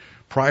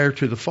 prior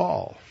to the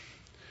fall.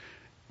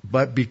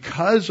 But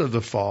because of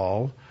the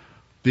fall,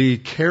 the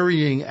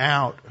carrying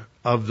out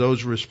of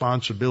those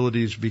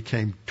responsibilities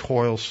became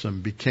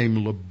toilsome,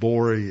 became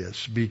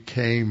laborious,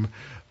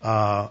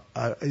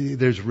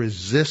 there's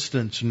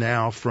resistance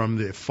now from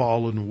the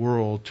fallen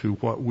world to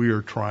what we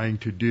are trying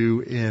to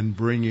do in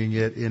bringing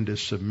it into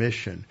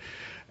submission.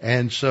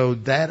 And so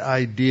that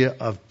idea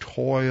of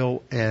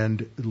toil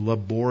and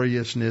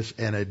laboriousness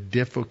and a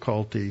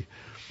difficulty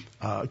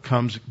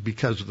comes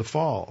because of the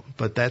fall.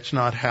 But that's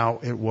not how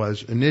it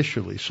was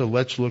initially. So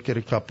let's look at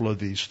a couple of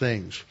these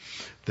things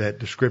that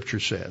the Scripture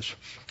says.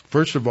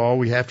 First of all,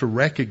 we have to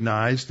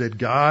recognize that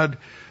God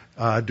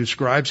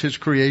describes His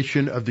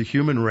creation of the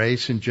human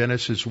race in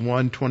Genesis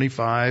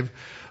 1:25,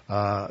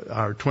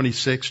 or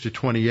 26 to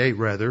 28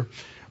 rather,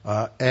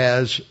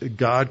 as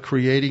God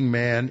creating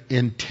man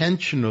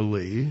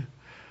intentionally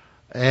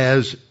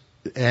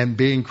and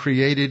being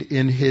created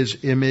in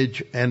His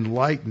image and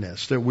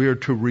likeness, that we are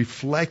to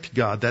reflect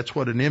God. That's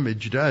what an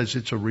image does.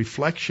 It's a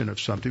reflection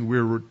of something.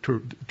 We're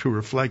to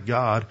reflect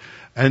God,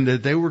 and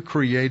that they were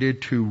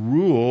created to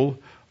rule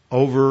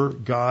over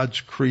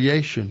God's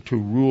creation, to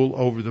rule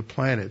over the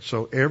planet.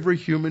 So every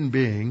human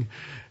being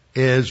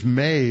is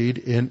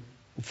made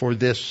for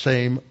this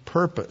same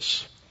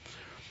purpose.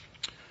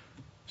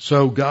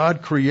 So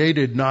God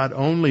created not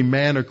only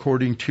man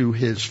according to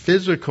his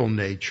physical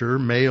nature,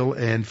 male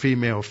and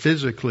female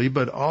physically,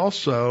 but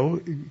also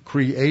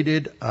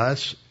created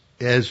us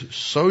as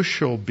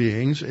social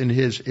beings in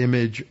His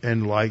image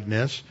and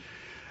likeness,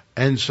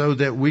 and so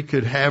that we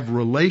could have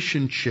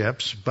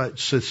relationships, but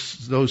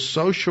those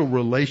social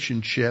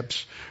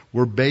relationships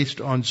were based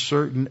on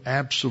certain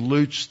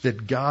absolutes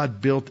that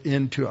God built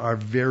into our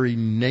very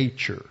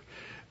nature.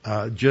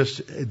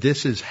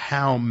 This is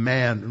how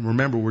man,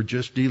 remember, we're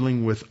just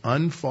dealing with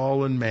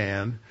unfallen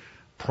man,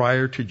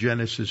 prior to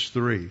Genesis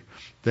 3,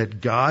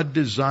 that God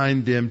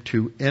designed them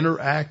to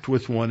interact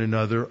with one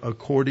another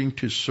according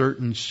to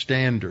certain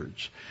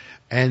standards.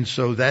 And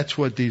so that's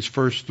what these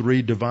first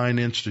three divine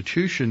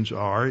institutions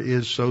are,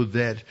 is so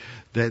that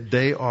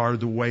they are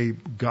the way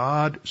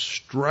God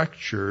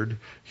structured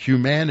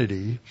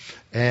humanity,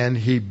 and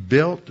He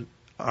built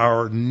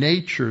our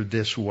nature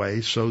this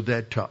way so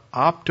that to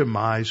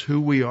optimize who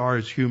we are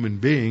as human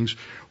beings,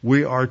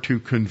 we are to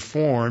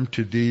conform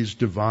to these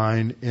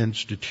divine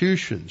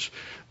institutions.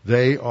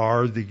 They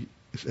are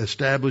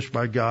established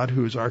by God,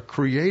 who is our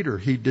Creator.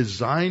 He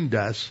designed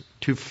us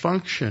to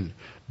function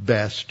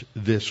best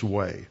this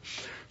way.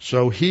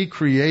 So He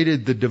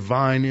created the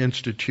divine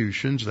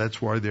institutions, that's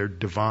why they're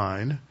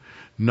divine,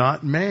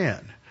 not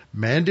man.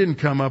 Man didn't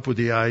come up with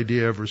the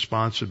idea of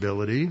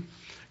responsibility.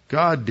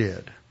 God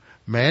did.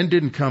 Man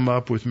didn't come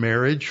up with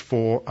marriage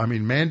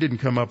man didn't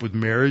come up with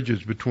marriage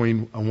as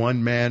between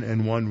one man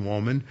and one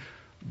woman.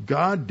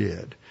 God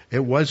did.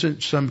 It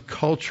wasn't some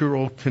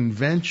cultural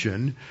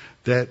convention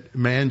that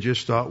man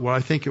just thought, well, I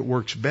think it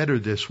works better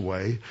this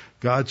way.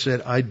 God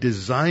said, I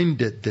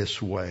designed it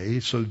this way,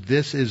 so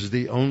this is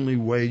the only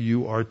way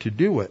you are to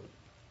do it.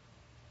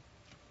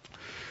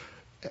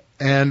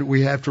 And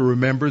we have to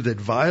remember that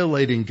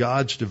violating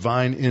God's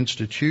divine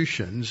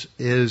institutions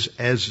is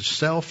as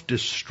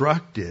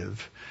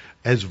self-destructive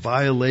as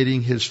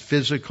violating His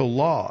physical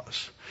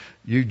laws.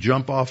 You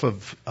jump off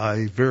of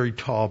a very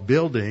tall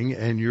building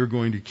and you're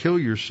going to kill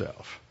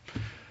yourself.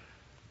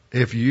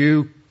 If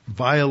you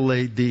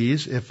violate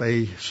these, if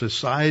a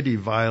society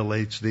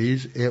violates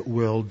these, it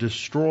will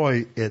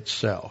destroy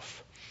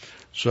itself.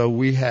 So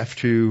we have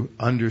to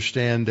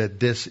understand that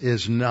this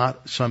is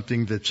not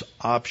something that's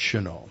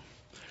optional.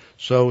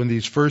 So in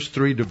these first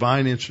three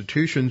divine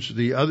institutions,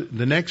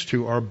 the next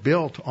two are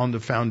built on the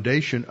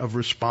foundation of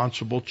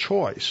responsible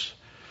choice.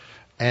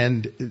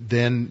 And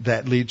then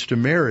that leads to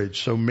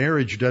marriage. So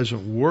marriage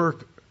doesn't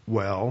work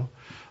well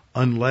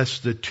unless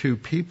the two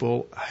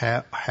people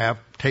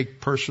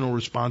take personal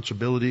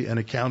responsibility and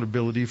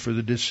accountability for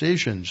the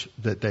decisions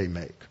that they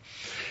make.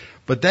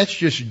 But that's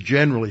just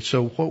generally.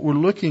 So what we're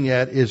looking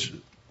at is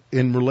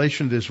in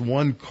relation to this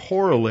one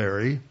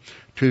corollary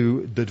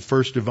to the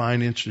first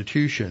divine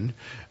institution,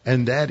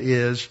 and that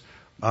is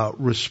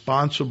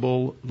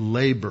responsible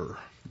labor.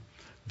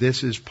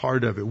 This is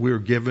part of it. We're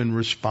given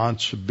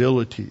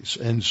responsibilities.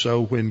 And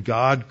so when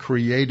God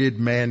created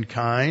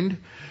mankind,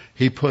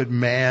 He put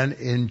man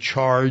in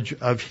charge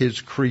of his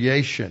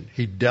creation.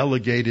 He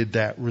delegated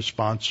that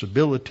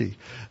responsibility.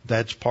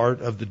 That's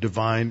part of the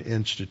divine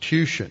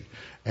institution.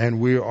 And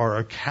we are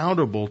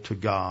accountable to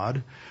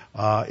God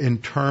in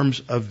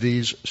terms of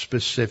these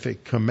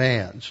specific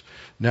commands.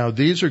 Now,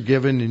 these are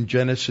given in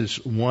Genesis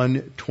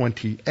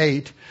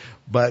 1:28,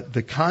 but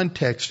the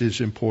context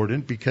is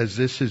important because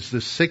this is the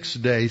sixth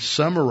day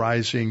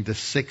summarizing the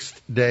sixth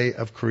day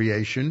of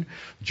creation.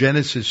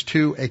 Genesis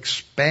 2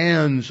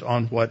 expands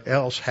on what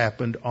else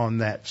happened on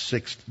that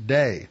sixth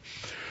day.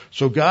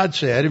 So God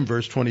said in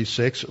verse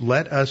 26,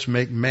 let us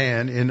make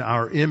man in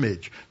our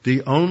image.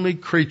 The only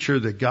creature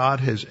that God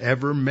has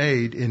ever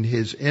made in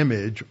His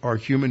image are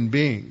human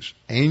beings.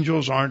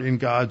 Angels aren't in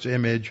God's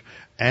image.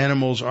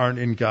 Animals aren't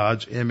in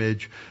God's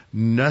image.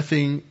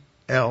 Nothing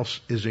else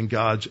is in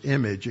God's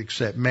image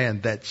except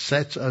man. That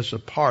sets us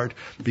apart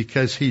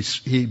because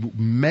He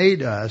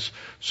made us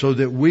so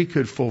that we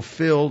could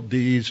fulfill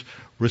these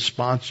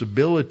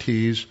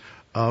responsibilities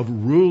of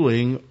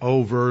ruling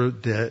over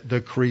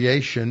the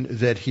creation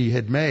that He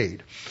had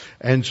made.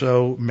 And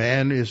so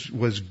man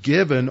was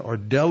given or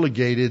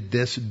delegated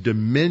this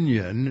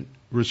dominion,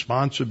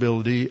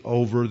 responsibility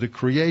over the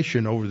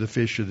creation, over the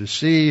fish of the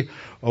sea,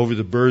 over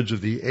the birds of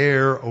the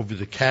air, over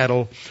the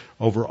cattle,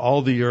 over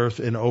all the earth,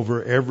 and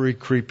over every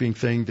creeping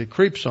thing that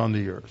creeps on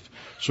the earth.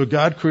 So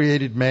God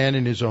created man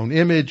in His own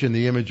image. In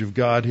the image of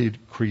God He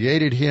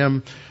created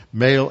him.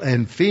 Male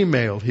and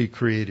female He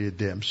created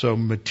them. So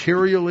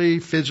materially,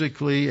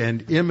 physically,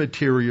 and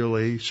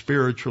immaterially,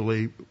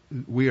 spiritually,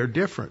 we are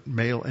different,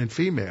 male and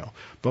female.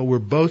 But we're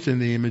both in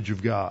the image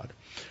of God.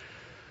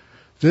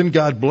 Then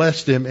God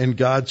blessed them, and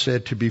God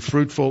said to be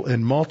fruitful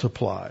and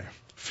multiply.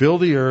 Fill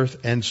the earth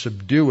and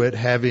subdue it,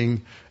 have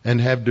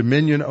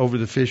dominion over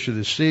the fish of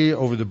the sea,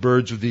 over the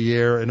birds of the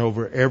air, and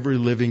over every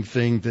living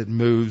thing that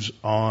moves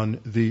on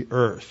the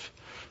earth.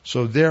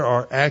 So there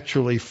are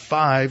actually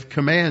 5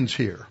 commands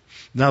here.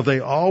 Now they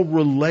all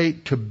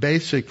relate to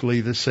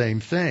basically the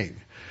same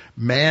thing.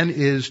 Man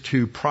is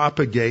to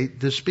propagate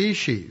the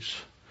species.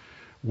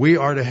 We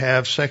are to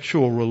have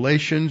sexual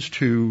relations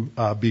to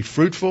be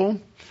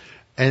fruitful,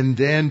 and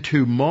then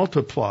to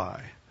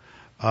multiply,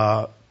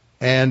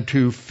 and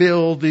to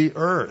fill the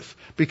earth.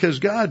 Because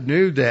God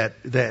knew that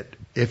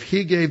if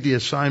He gave the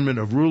assignment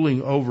of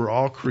ruling over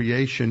all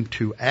creation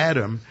to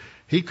Adam,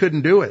 He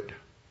couldn't do it.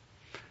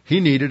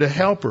 He needed a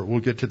helper. We'll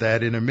get to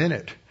that in a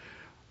minute.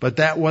 But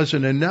that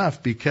wasn't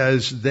enough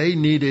because they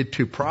needed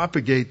to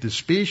propagate the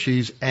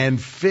species and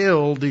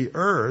fill the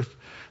earth.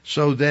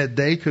 so that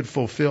they could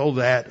fulfill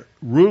that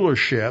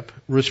rulership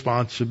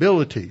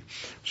responsibility.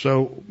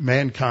 So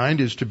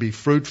mankind is to be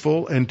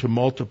fruitful and to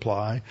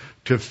multiply,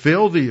 to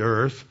fill the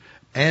earth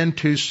and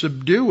to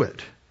subdue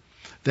it.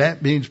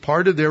 That means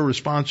part of their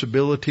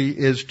responsibility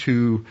is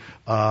to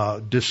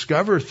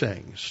discover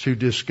things, to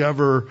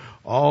discover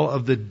all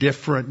of the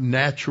different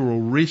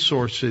natural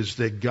resources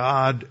that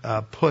God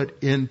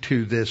put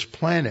into this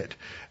planet,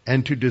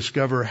 and to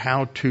discover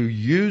how to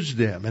use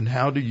them and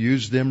how to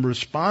use them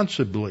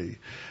responsibly.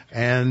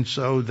 And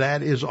so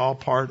that is all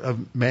part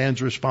of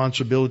man's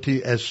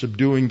responsibility as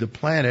subduing the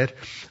planet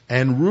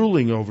and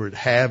ruling over it,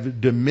 have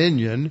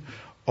dominion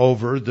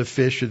over the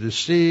fish of the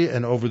sea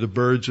and over the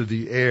birds of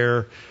the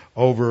air,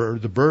 over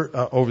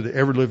the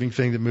ever-living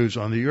thing that moves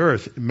on the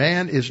earth.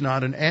 Man is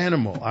not an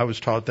animal. I was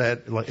taught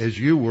that as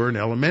you were in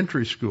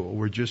elementary school.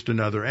 We're just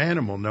another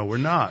animal. No, we're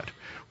not.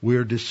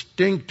 We're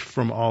distinct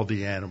from all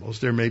the animals.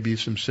 There may be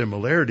some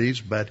similarities,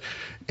 but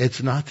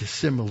it's not the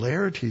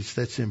similarities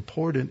that's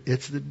important.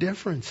 It's the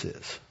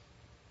differences.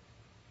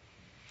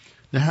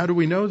 Now, how do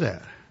we know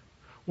that?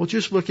 Well,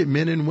 just look at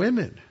men and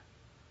women.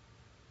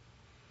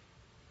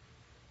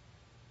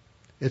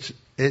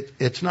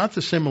 It's not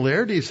the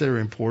similarities that are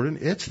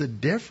important. It's the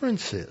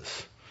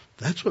differences.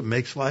 That's what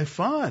makes life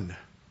fun.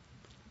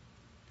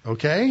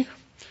 Okay?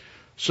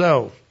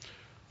 So,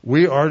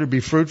 we are to be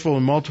fruitful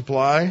and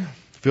multiply,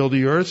 fill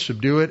the earth,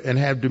 subdue it, and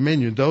have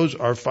dominion. Those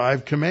are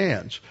 5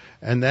 commands.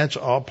 And that's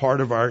all part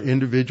of our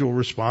individual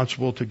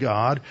responsible to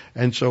God.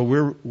 And so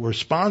we're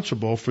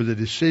responsible for the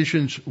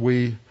decisions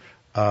we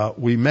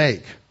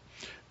make.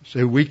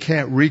 So we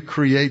can't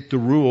recreate the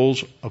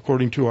rules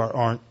according to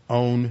our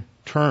own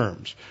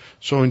terms.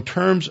 So in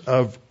terms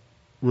of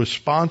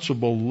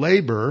responsible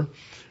labor,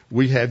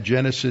 we have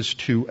Genesis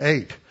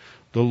 2:8.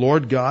 The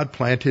Lord God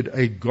planted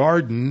a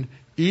garden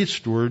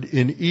eastward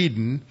in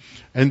Eden,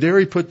 and there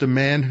he put the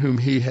man whom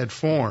he had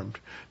formed.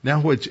 Now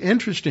what's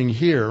interesting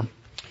here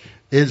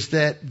is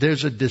that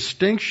there's a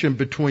distinction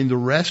between the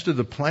rest of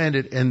the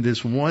planet and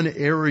this one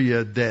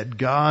area that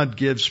God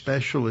gives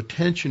special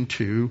attention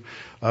to,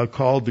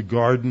 called the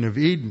Garden of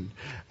Eden.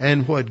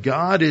 And what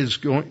God is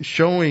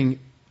showing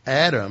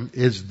Adam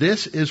is,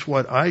 this is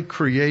what I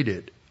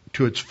created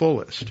to its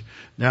fullest.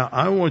 Now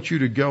I want you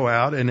to go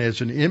out, and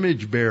as an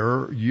image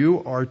bearer,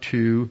 you are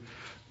to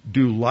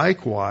do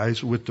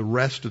likewise with the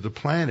rest of the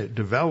planet.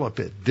 Develop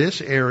it.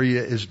 This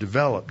area is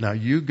developed. Now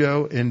you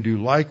go and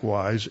do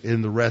likewise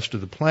in the rest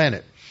of the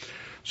planet.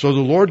 So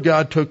the Lord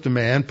God took the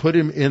man, put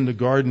him in the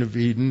Garden of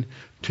Eden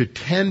to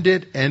tend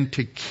it and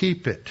to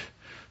keep it.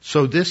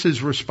 So this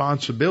is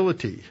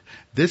responsibility.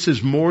 This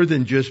is more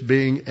than just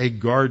being a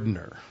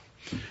gardener.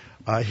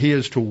 He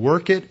is to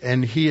work it,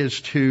 and he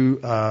is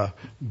to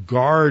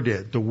guard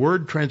it. The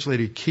word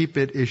translated keep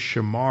it is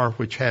shamar,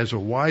 which has a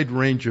wide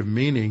range of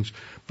meanings,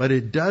 but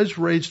it does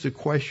raise the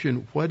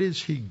question, what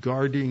is he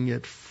guarding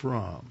it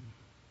from?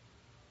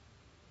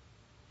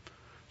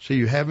 So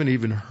you haven't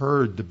even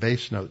heard the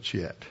bass notes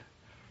yet,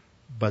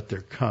 but they're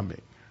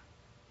coming.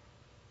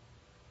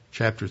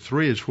 Chapter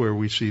 3 is where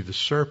we see the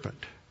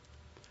serpent.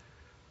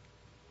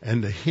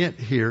 And the hint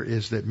here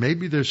is that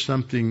maybe there's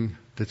something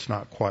that's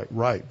not quite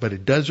right, but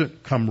it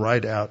doesn't come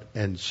right out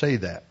and say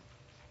that.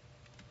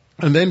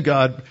 And then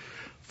God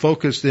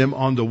focused them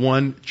on the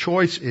one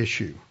choice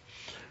issue.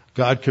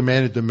 God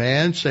commanded the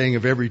man, saying,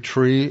 of every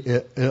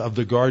tree of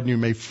the garden you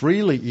may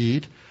freely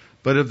eat,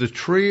 but of the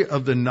tree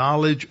of the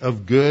knowledge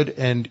of good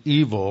and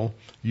evil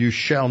you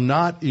shall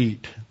not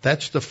eat.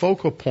 That's the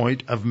focal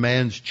point of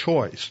man's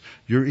choice.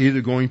 You're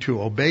either going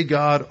to obey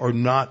God or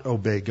not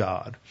obey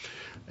God.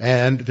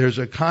 And there's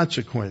a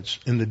consequence.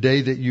 In the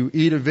day that you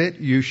eat of it,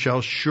 you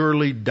shall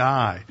surely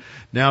die.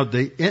 Now,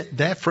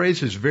 that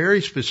phrase is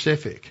very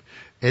specific.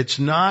 It's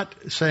not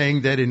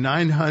saying that in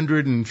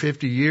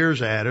 950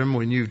 years, Adam,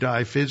 when you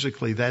die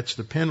physically, that's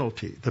the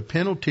penalty. The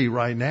penalty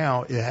right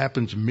now, it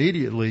happens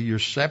immediately. You're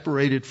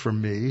separated from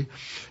me.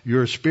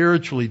 You're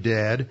spiritually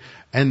dead.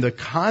 And the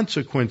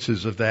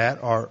consequences of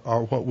that are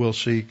what we'll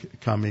see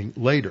coming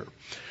later.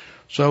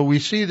 So we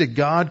see that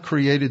God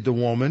created the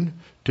woman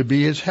to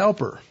be his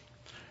helper.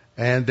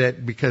 And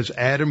that because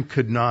Adam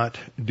could not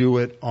do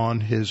it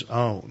on his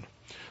own.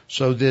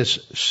 So this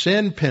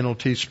sin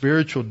penalty,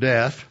 spiritual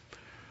death,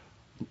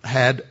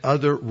 had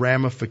other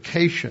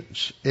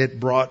ramifications. It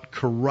brought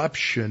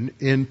corruption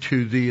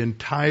into the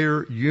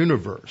entire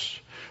universe.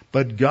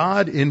 But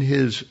God, in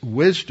his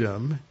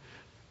wisdom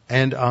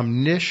and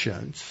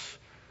omniscience,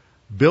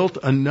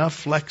 built enough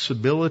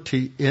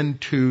flexibility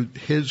into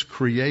his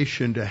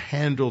creation to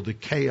handle the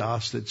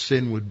chaos that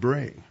sin would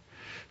bring.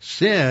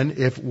 Sin,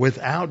 if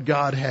without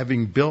God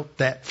having built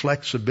that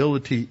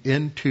flexibility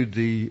into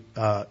the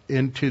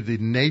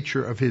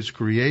nature of his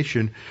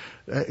creation,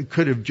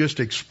 could have just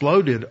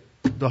exploded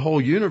the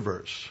whole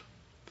universe.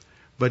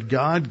 But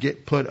God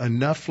put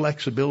enough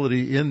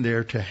flexibility in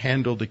there to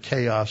handle the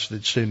chaos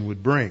that sin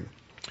would bring.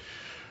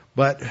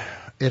 But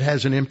it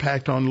has an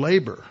impact on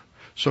labor.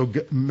 So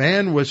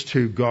man was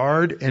to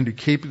guard and to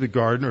keep the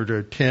garden, or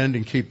to tend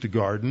and keep the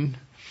garden.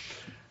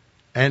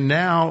 And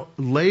now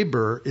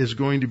labor is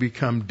going to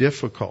become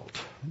difficult.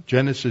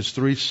 Genesis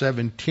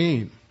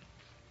 3:17.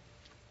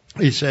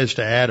 He says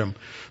to Adam,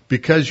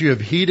 because you have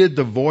heeded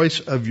the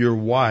voice of your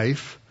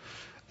wife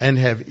and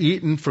have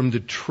eaten from the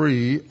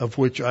tree of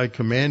which I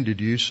commanded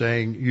you,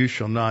 saying, you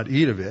shall not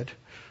eat of it.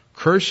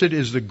 Cursed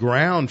is the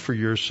ground for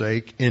your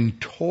sake. In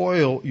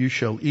toil you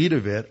shall eat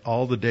of it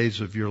all the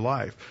days of your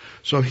life.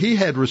 So he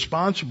had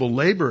responsible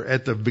labor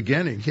at the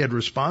beginning. He had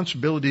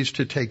responsibilities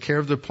to take care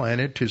of the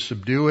planet, to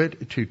subdue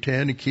it, to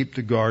tend and keep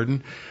the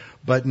garden.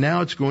 But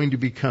now it's going to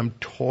become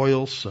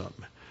toilsome.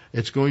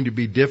 It's going to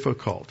be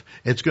difficult.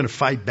 It's going to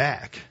fight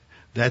back.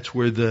 That's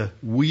where the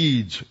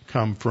weeds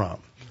come from.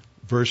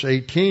 Verse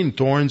 18,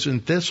 thorns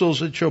and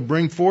thistles it shall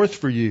bring forth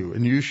for you,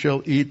 and you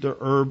shall eat the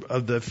herb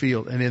of the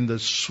field, and in the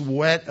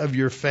sweat of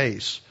your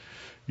face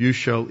you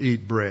shall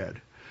eat bread.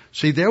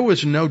 See, there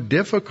was no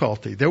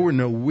difficulty. There were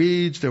no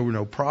weeds, there were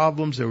no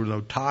problems, there were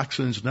no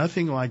toxins,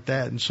 nothing like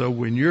that. And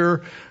so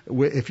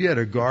if you had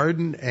a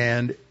garden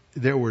and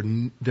there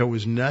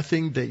was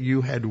nothing that you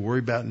had to worry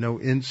about,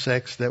 no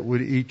insects that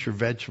would eat your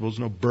vegetables,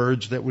 no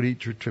birds that would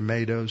eat your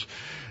tomatoes,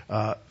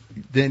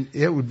 then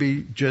it would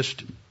be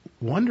just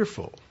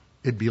wonderful.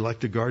 It'd be like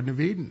the Garden of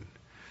Eden.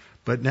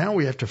 But now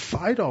we have to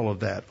fight all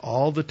of that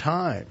all the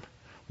time.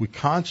 We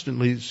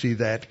constantly see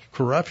that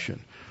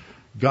corruption.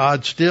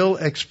 God still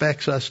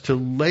expects us to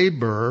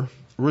labor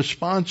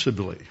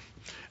responsibly.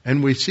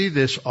 And we see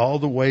this all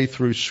the way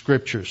through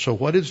Scripture. So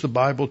what does the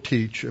Bible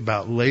teach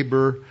about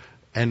labor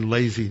and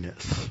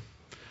laziness?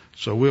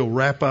 So we'll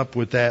wrap up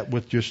with that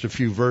with just a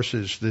few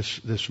verses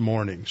this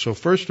morning. So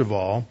first of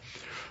all,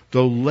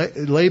 though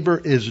labor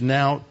is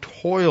now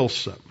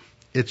toilsome,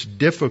 it's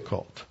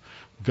difficult,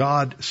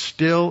 God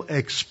still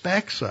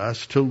expects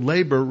us to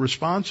labor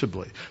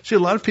responsibly. See, a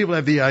lot of people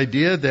have the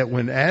idea that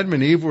when Adam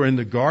and Eve were in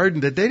the garden,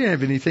 that they didn't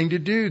have anything to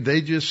do.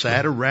 They just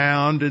sat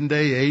around and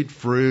they ate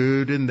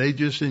fruit and they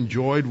just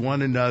enjoyed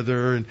one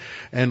another,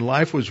 and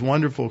life was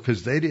wonderful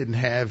because they didn't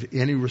have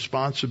any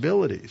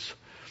responsibilities.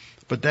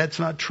 But that's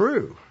not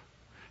true.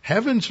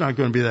 Heaven's not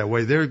going to be that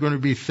way. There are going to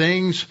be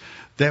things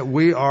that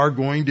we are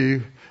going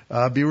to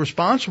be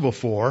responsible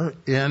for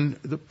in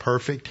the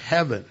perfect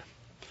heaven.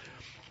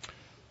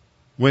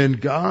 When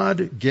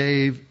God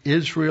gave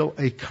Israel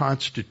a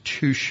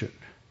constitution,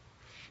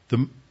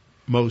 the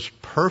most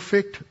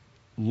perfect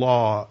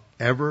law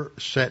ever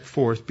set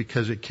forth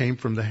because it came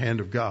from the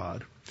hand of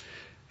God,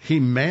 He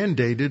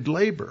mandated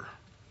labor.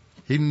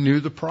 He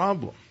knew the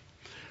problem.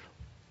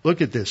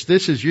 Look at this.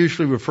 This is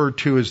usually referred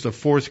to as the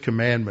fourth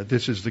commandment.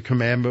 This is the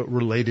commandment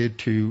related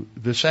to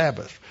the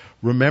Sabbath.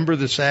 Remember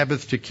the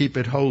Sabbath to keep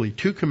it holy.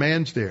 2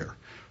 commands there.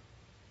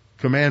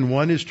 Command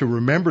 1 is to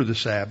remember the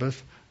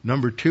Sabbath.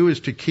 Number 2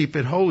 is to keep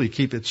it holy,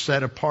 keep it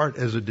set apart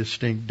as a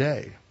distinct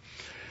day.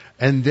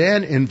 And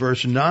then in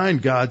verse 9,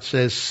 God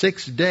says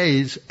 6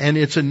 days, and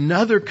it's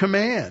another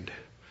command.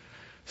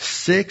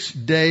 6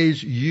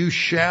 days you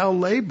shall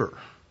labor.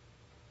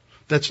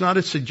 That's not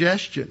a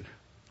suggestion.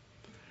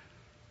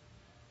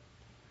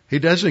 He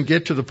doesn't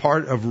get to the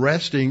part of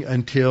resting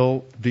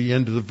until the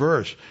end of the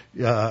verse,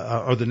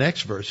 or the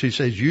next verse. He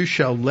says, you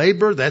shall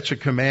labor, that's a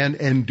command,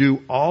 and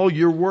do all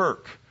your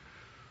work.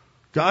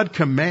 God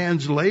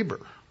commands labor.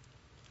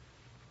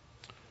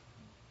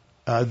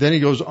 Then he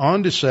goes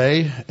on to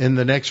say in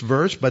the next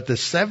verse, but the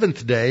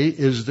 7th day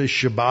is the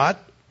Shabbat,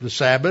 the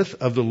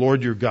Sabbath of the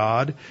Lord your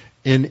God.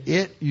 In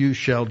it you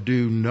shall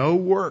do no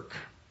work.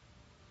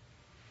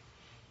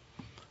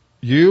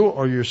 You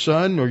or your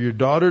son, nor your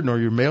daughter, nor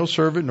your male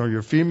servant, nor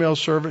your female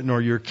servant,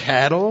 nor your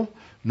cattle,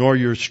 nor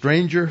your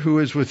stranger who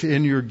is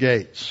within your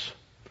gates.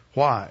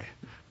 Why?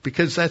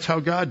 Because that's how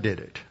God did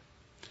it.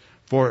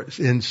 For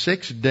in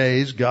 6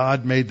 days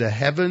God made the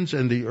heavens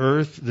and the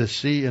earth, the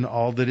sea, and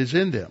all that is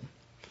in them,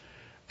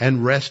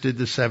 and rested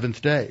the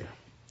 7th day.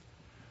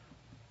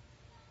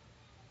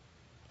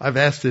 I've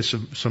asked this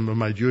of some of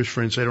my Jewish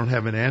friends. They don't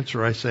have an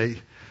answer. I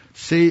say,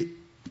 see,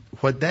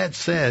 what that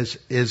says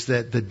is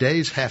that the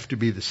days have to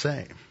be the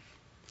same.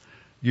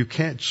 You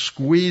can't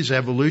squeeze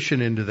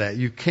evolution into that.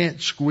 You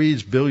can't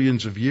squeeze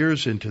billions of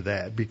years into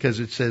that, because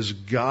it says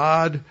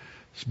God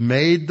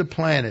made the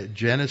planet.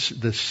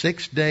 The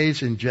 6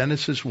 days in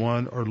Genesis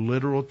 1 are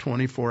literal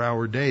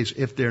 24-hour days.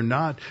 If they're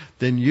not,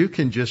 then you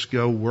can just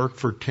go work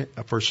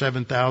for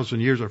 7,000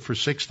 years or for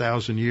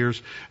 6,000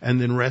 years and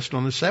then rest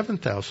on the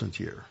 7,000th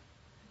year.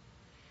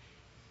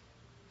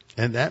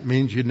 And that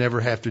means you'd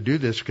never have to do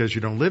this because you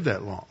don't live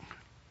that long.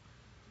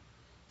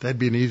 That'd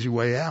be an easy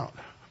way out.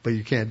 But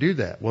you can't do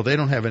that. Well, they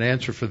don't have an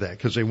answer for that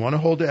because they want to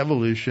hold to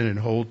evolution and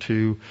hold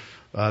to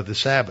the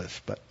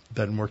Sabbath, but it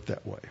doesn't work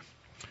that way.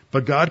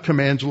 But God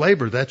commands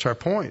labor. That's our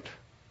point.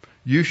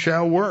 You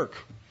shall work.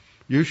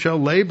 You shall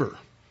labor.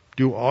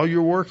 Do all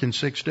your work in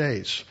 6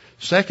 days.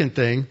 Second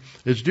thing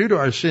is, due to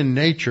our sin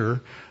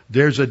nature,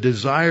 there's a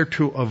desire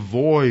to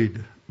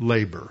avoid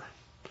labor,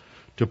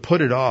 to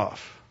put it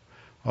off.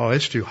 Oh,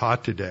 it's too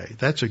hot today.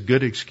 That's a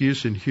good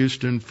excuse in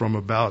Houston from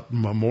about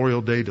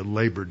Memorial Day to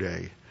Labor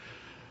Day.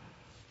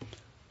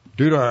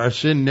 Due to our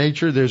sin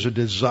nature, there's a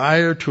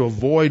desire to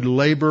avoid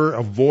labor,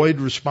 avoid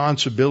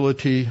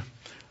responsibility.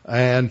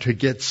 and to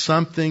get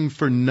something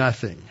for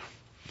nothing,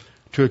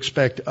 to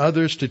expect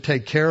others to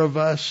take care of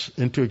us,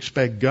 and to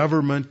expect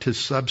government to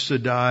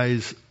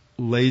subsidize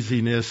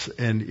laziness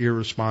and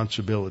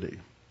irresponsibility.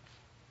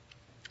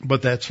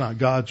 But that's not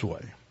God's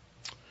way.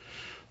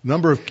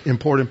 Number of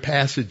important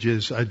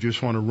passages I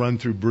just want to run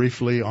through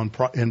briefly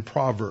in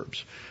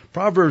Proverbs.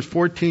 Proverbs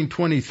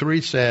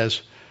 14:23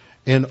 says,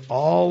 "In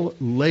all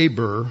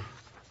labor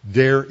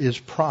there is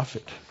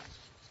profit."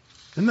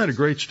 Isn't that a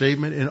great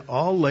statement? In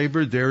all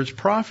labor there is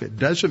profit.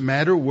 Doesn't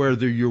matter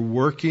whether you're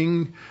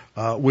working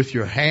with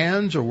your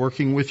hands or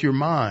working with your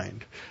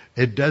mind.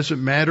 It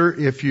doesn't matter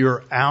if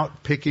you're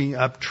out picking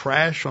up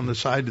trash on the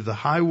side of the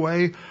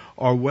highway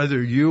or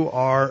whether you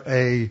are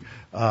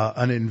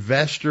an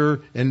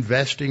investor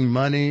investing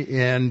money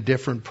in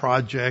different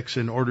projects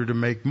in order to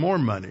make more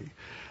money.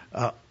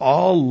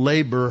 All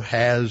labor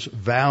has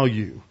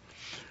value.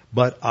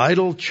 But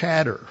idle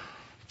chatter,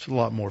 it's a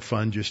lot more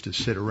fun just to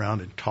sit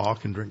around and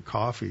talk and drink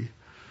coffee.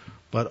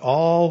 But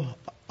all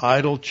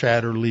idle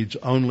chatter leads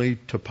only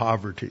to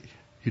poverty.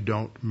 You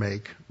don't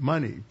make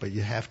money, but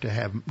you have to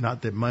have,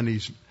 not that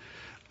money's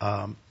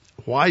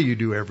why you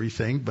do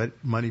everything, but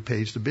money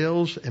pays the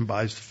bills and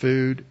buys the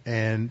food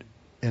and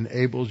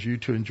enables you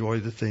to enjoy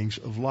the things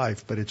of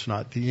life, but it's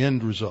not the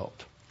end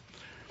result.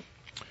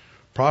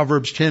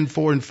 Proverbs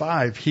 10:4 and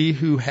 5, "He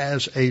who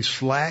has a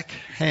slack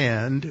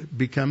hand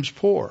becomes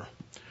poor,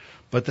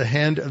 but the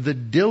hand of the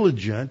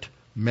diligent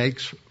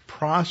makes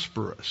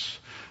prosperous."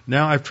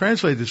 Now, I've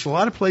translated this. A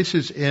lot of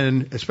places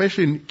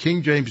especially in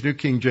King James, New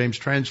King James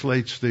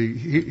translates the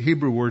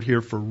Hebrew word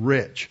here for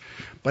rich.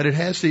 But it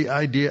has the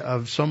idea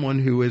of someone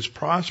who is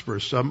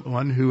prosperous,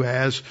 someone who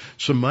has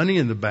some money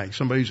in the bank,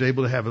 somebody who's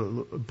able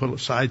to put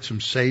aside some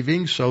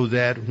savings so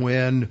that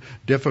when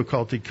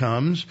difficulty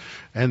comes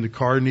and the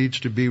car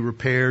needs to be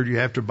repaired, you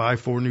have to buy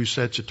 4 new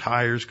sets of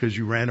tires because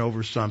you ran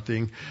over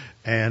something,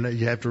 and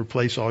you have to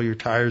replace all your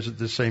tires at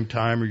the same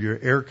time, or your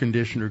air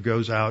conditioner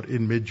goes out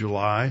in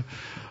mid-July.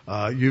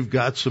 You've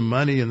got some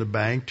money in the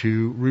bank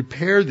to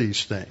repair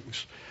these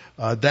things.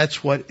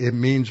 That's what it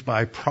means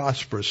by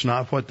prosperous,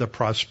 not what the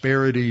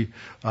prosperity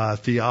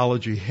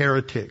theology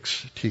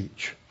heretics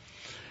teach.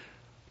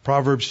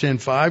 Proverbs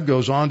 10:5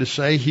 goes on to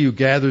say, "He who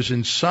gathers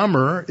in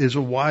summer is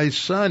a wise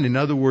son." In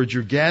other words,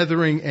 you're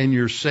gathering and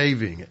you're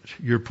saving it.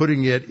 You're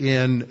putting it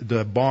in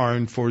the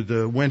barn for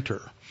the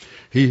winter.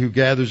 "He who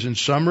gathers in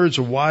summer is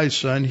a wise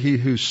son. He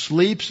who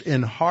sleeps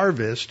in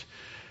harvest,"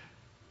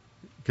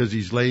 because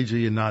he's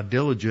lazy and not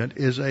diligent,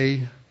 "is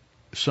a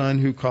son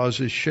who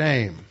causes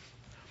shame."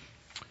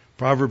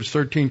 Proverbs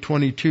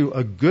 13:22,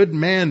 "A good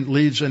man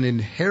leaves an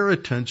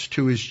inheritance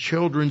to his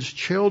children's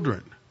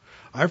children."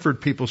 I've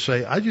heard people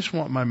say, "I just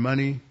want my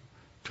money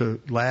to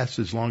last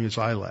as long as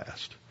I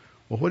last."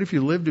 Well, what if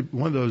you lived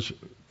one of those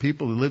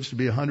people that lives to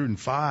be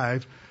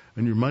 105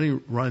 and your money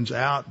runs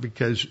out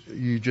because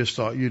you just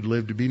thought you'd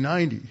live to be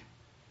 90?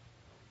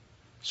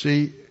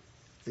 See,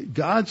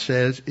 God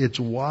says it's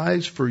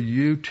wise for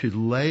you to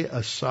lay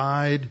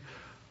aside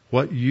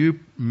what you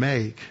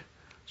make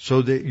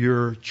so that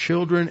your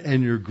children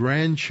and your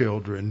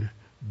grandchildren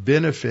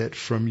benefit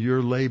from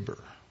your labor.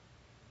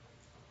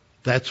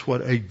 That's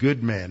what a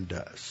good man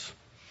does.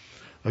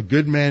 A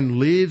good man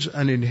leaves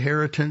an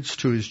inheritance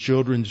to his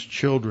children's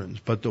children,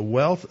 but the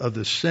wealth of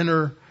the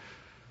sinner,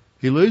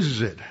 he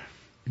loses it,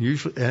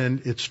 usually,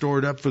 and it's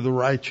stored up for the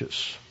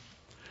righteous.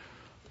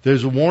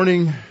 There's a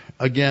warning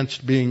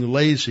against being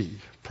lazy.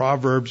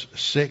 Proverbs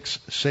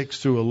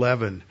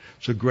 6:6-11.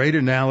 It's a great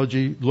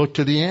analogy. Look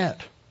to the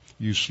ant,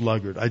 you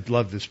sluggard. I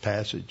love this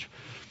passage.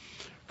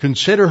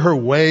 "Consider her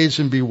ways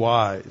and be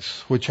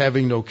wise, which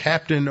having no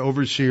captain,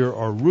 overseer,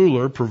 or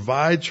ruler,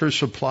 provides her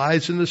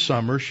supplies in the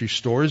summer. She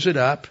stores it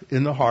up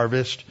in the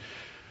harvest."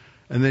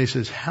 And then he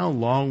says, "How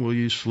long will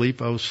you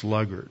sleep, O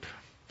sluggard?"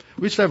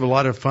 We used to have a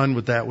lot of fun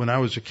with that when I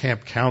was a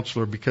camp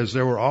counselor, because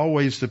there were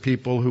always the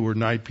people who were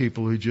night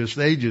people who just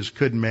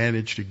couldn't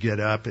manage to get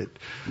up at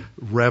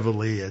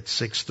reveille at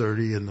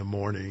 6:30 in the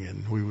morning.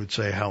 And we would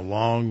say, "How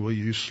long will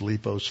you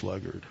sleep, O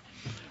sluggard?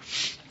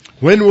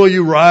 When will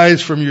you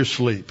rise from your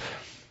sleep?"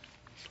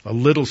 A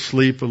little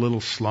sleep, a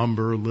little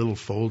slumber, a little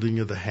folding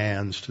of the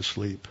hands to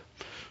sleep.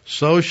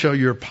 "So shall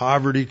your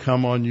poverty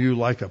come on you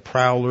like a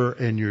prowler,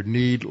 and your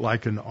need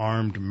like an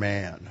armed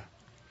man."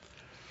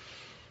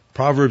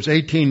 Proverbs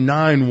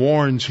 18:9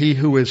 warns, "He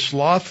who is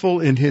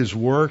slothful in his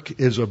work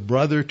is a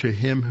brother to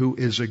him who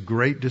is a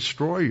great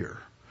destroyer."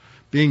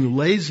 Being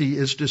lazy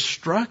is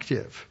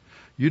destructive.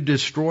 You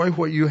destroy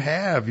what you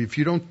have. If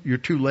you're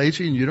too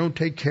lazy and you don't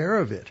take care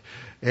of it.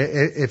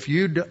 If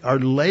you are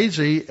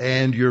lazy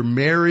and you're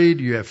married,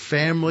 you have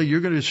family,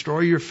 you're going to destroy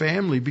your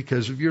family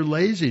because of your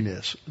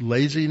laziness.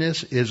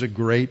 Laziness is a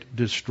great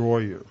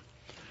destroyer.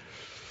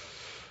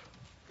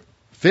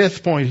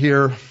 Fifth point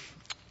here,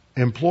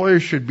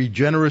 employers should be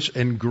generous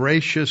and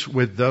gracious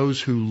with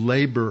those who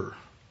labor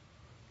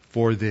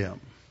for them.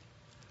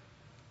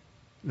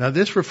 Now,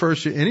 this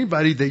refers to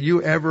anybody that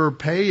you ever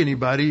pay.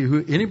 Anybody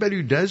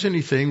who does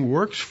anything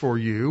works for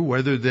you,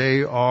 whether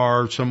they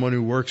are someone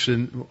who works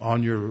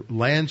on your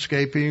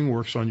landscaping,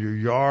 works on your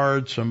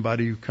yard,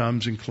 somebody who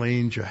comes and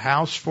cleans your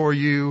house for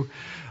you,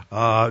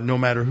 no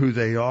matter who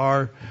they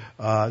are,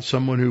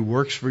 someone who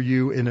works for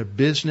you in a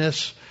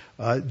business.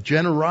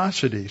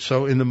 Generosity.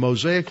 So in the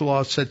Mosaic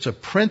Law, it sets a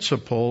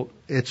principle.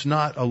 It's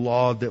not a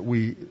law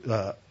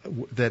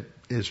that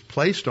is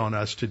placed on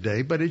us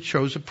today, but it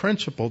shows a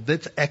principle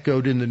that's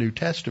echoed in the New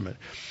Testament.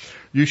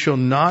 You shall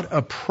not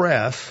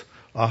oppress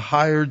a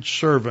hired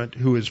servant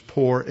who is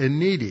poor and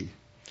needy,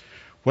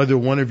 whether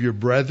one of your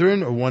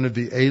brethren or one of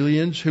the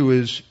aliens who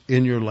is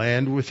in your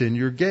land within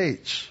your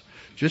gates.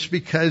 Just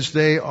because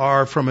they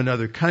are from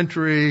another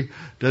country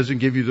doesn't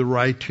give you the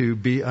right to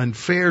be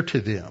unfair to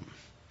them.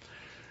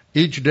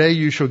 Each day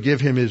you shall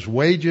give him his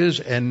wages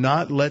and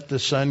not let the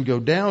sun go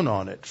down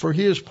on it, for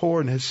he is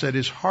poor and has set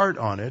his heart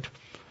on it,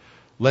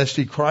 lest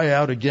he cry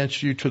out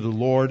against you to the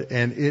Lord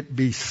and it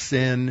be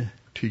sin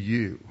to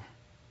you.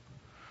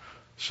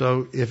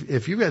 So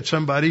if you got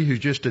somebody who's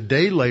just a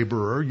day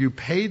laborer, you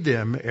pay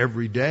them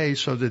every day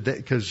so that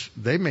because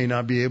they may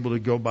not be able to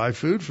go buy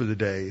food for the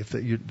day if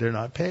they're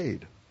not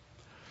paid.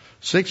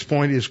 6th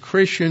point is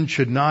Christians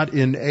should not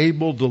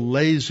enable the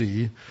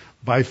lazy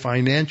by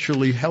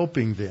financially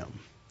helping them.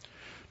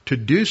 To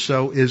do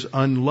so is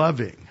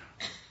unloving.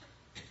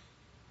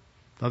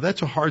 Now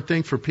that's a hard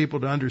thing for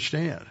people to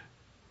understand.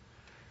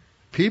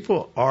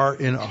 People are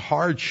in a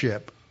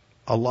hardship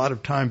a lot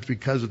of times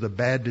because of the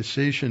bad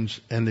decisions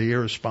and the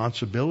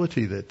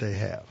irresponsibility that they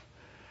have.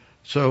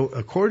 So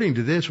according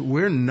to this,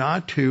 we're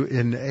not to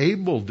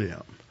enable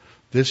them.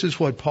 This is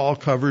what Paul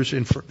covers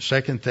in 2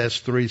 Thess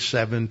 3,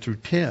 7 through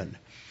 10.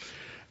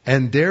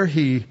 And there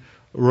he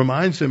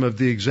reminds them of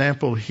the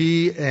example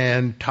he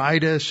and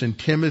Titus and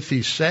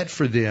Timothy set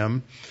for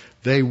them.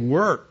 They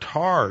worked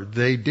hard.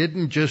 They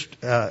didn't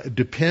just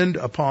depend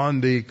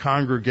upon the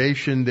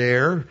congregation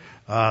there.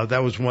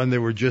 That was one they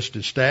were just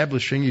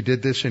establishing. He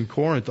did this in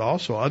Corinth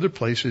also. Other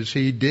places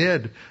he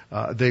did.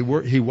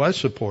 He was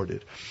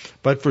supported.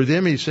 But for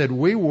them he said,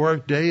 we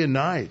work day and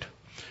night,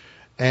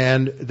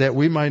 and that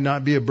we might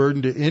not be a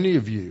burden to any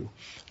of you.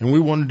 And we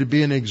wanted to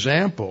be an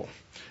example.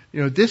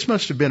 You know, this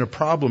must have been a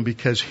problem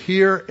because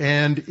here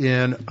and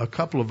in a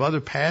couple of other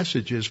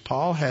passages,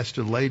 Paul has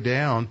to lay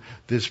down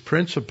this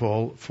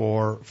principle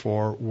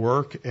for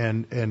work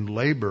and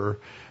labor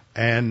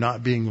and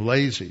not being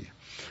lazy.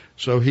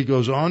 So he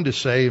goes on to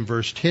say in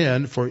verse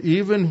 10, for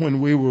even when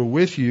we were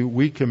with you,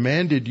 we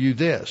commanded you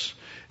this,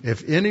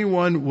 if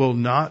anyone will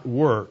not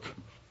work,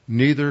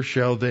 neither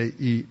shall they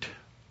eat.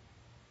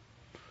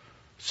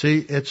 See,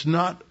 it's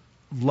not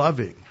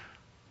loving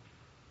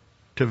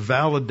to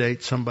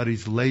validate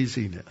somebody's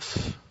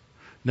laziness.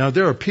 Now,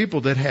 there are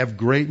people that have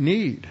great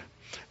need,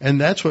 and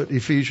that's what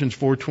Ephesians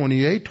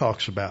 4:28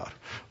 talks about.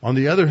 On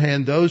the other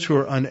hand, those who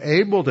are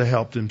unable to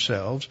help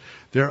themselves,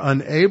 they're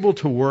unable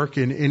to work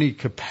in any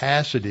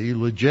capacity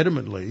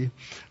legitimately,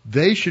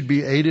 they should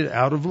be aided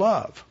out of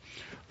love.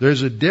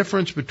 There's a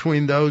difference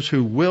between those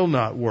who will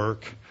not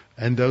work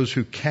and those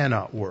who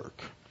cannot work.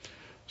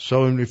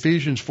 So in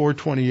Ephesians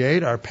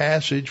 4:28, our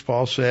passage,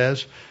 Paul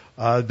says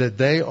that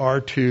they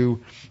are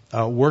to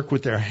work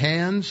with their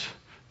hands,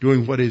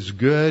 doing what is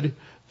good,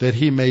 that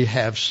he may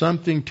have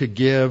something to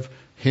give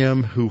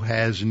him who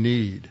has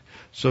need.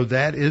 So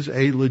that is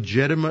a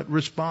legitimate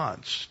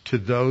response to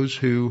those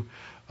who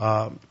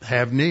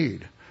have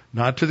need.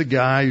 Not to the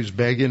guy who's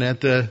begging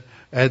at the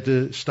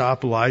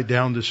stoplight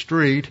down the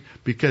street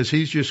because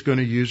he's just going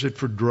to use it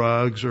for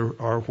drugs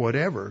or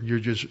whatever. You're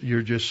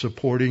just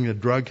supporting a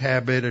drug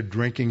habit, a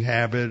drinking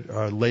habit,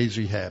 or a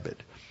lazy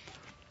habit.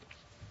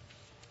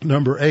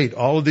 Number 8,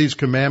 all of these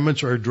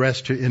commandments are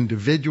addressed to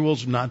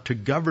individuals, not to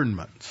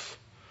governments.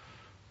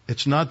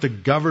 It's not the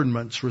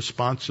government's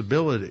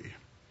responsibility.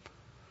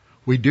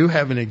 We do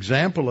have an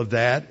example of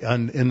that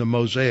in the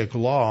Mosaic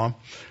Law,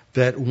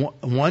 that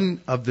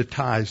one of the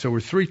tithes, there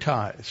were 3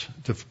 tithes.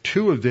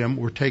 2 of them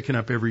were taken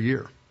up every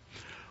year.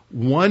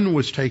 One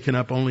was taken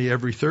up only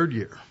every 3rd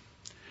year.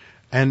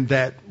 And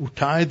that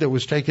tithe that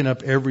was taken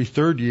up every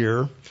 3rd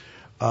year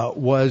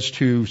was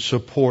to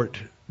support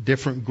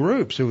different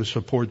groups. It would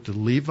support the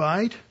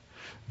Levite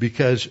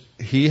because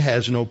he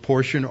has no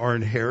portion or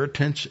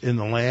inheritance in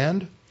the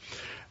land,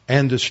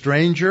 and the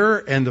stranger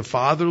and the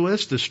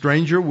fatherless. The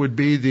stranger would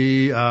be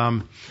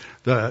the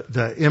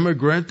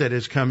immigrant that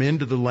has come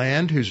into the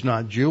land who's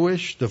not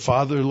Jewish. The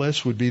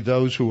fatherless would be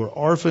those who are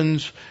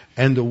orphans,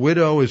 and the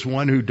widow is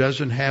one who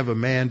doesn't have a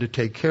man to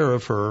take care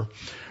of her.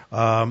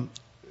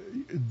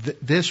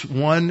 This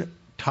one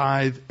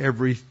tithe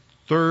every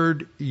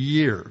 3rd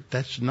year,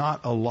 that's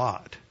not a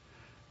lot,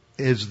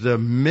 is the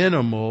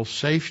minimal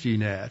safety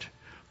net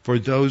for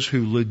those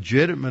who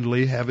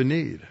legitimately have a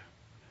need.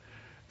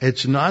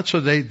 It's not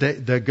so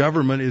the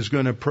government is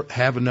going to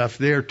have enough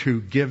there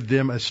to give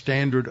them a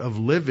standard of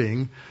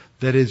living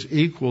that is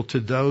equal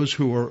to those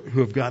who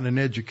have gotten an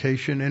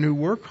education and who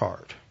work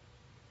hard.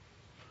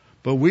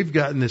 But we've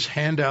gotten this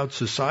handout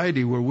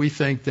society where we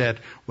think that,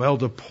 well,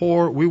 the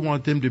poor, we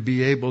want them to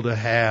be able to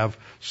have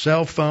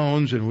cell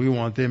phones, and we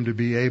want them to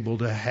be able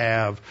to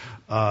have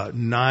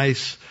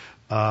nice,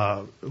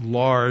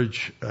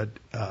 large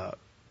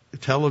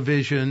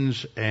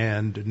televisions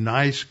and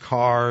nice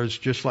cars,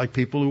 just like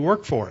people who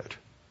work for it.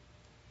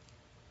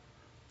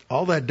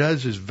 All that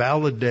does is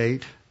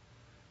validate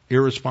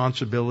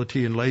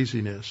irresponsibility and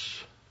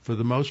laziness for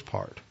the most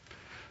part.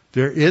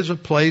 There is a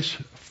place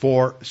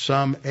for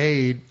some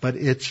aid, but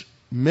it's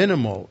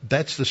minimal.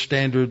 That's the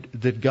standard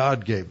that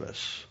God gave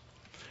us.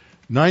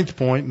 Ninth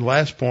point and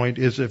last point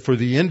is that for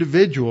the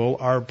individual,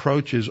 our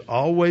approach is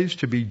always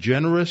to be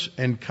generous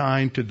and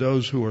kind to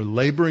those who are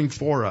laboring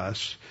for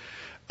us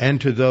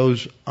and to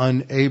those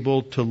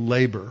unable to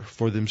labor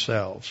for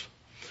themselves.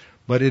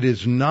 But it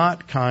is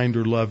not kind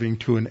or loving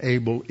to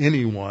enable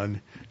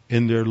anyone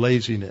in their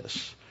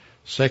laziness.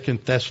 2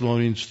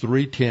 Thessalonians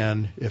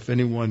 3:10, if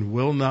anyone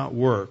will not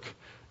work,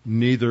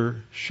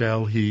 neither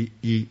shall he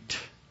eat.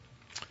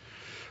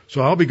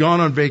 So I'll be gone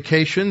on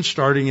vacation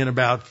starting in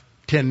about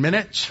 10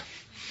 minutes.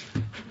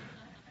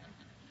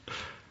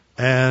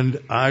 And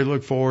I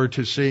look forward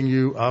to seeing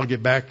you. I'll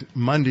get back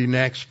Monday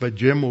next, but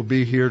Jim will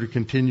be here to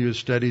continue his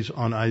studies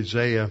on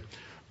Isaiah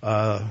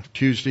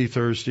Tuesday,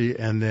 Thursday,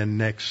 and then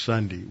next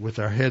Sunday with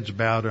our heads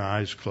bowed and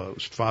eyes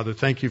closed. Father,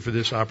 thank you for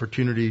this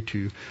opportunity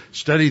to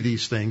study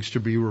these things, to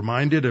be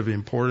reminded of the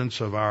importance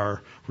of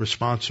our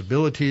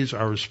responsibilities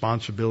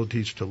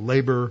to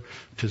labor,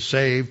 to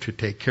save, to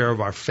take care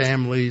of our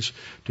families,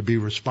 to be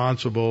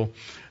responsible,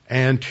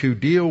 and to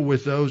deal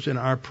with those in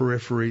our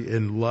periphery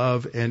in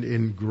love and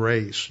in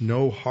grace.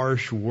 No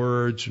harsh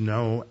words,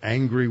 no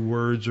angry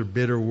words or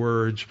bitter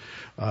words,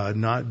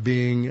 not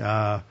being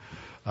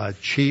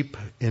cheap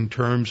in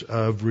terms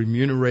of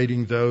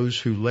remunerating those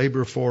who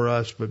labor for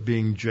us, but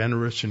being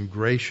generous and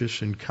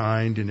gracious and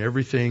kind in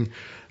everything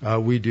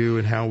we do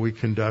and how we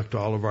conduct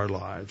all of our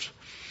lives.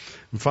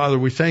 And Father,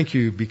 we thank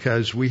you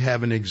because we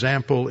have an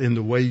example in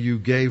the way you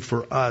gave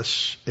for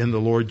us in the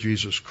Lord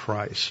Jesus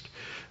Christ,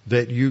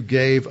 that you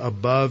gave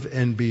above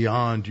and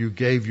beyond. You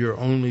gave your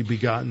only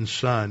begotten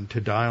Son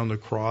to die on the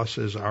cross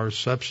as our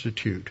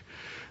substitute,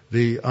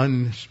 the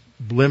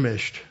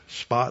unblemished,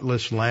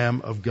 spotless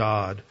Lamb of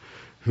God,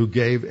 who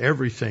gave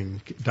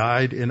everything,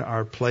 died in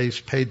our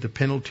place, paid the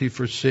penalty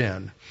for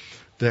sin,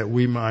 that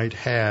we might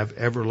have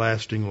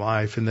everlasting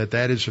life, and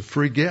that is a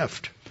free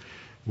gift.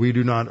 We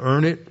do not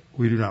earn it.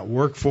 We do not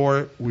work for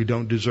it. We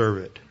don't deserve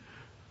it.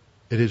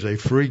 It is a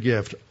free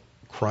gift.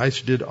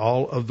 Christ did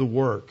all of the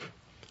work.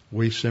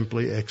 We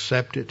simply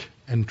accept it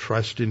and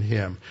trust in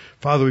Him.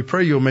 Father, we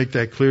pray you'll make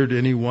that clear to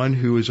anyone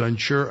who is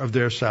unsure of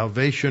their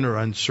salvation or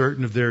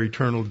uncertain of their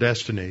eternal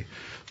destiny,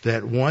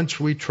 that once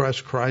we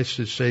trust Christ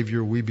as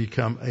Savior, we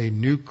become a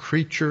new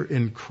creature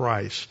in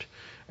Christ,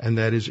 and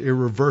that is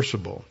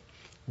irreversible.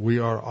 We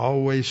are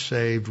always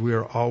saved. We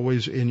are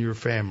always in your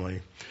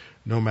family,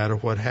 no matter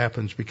what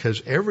happens,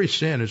 because every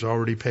sin is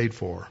already paid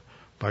for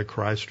by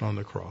Christ on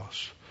the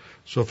cross.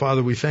 So,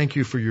 Father, we thank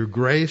you for your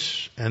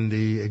grace and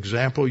the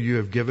example you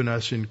have given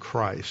us in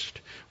Christ.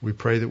 We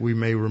pray that we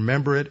may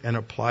remember it and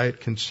apply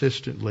it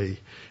consistently.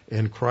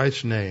 In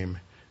Christ's name,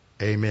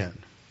 amen.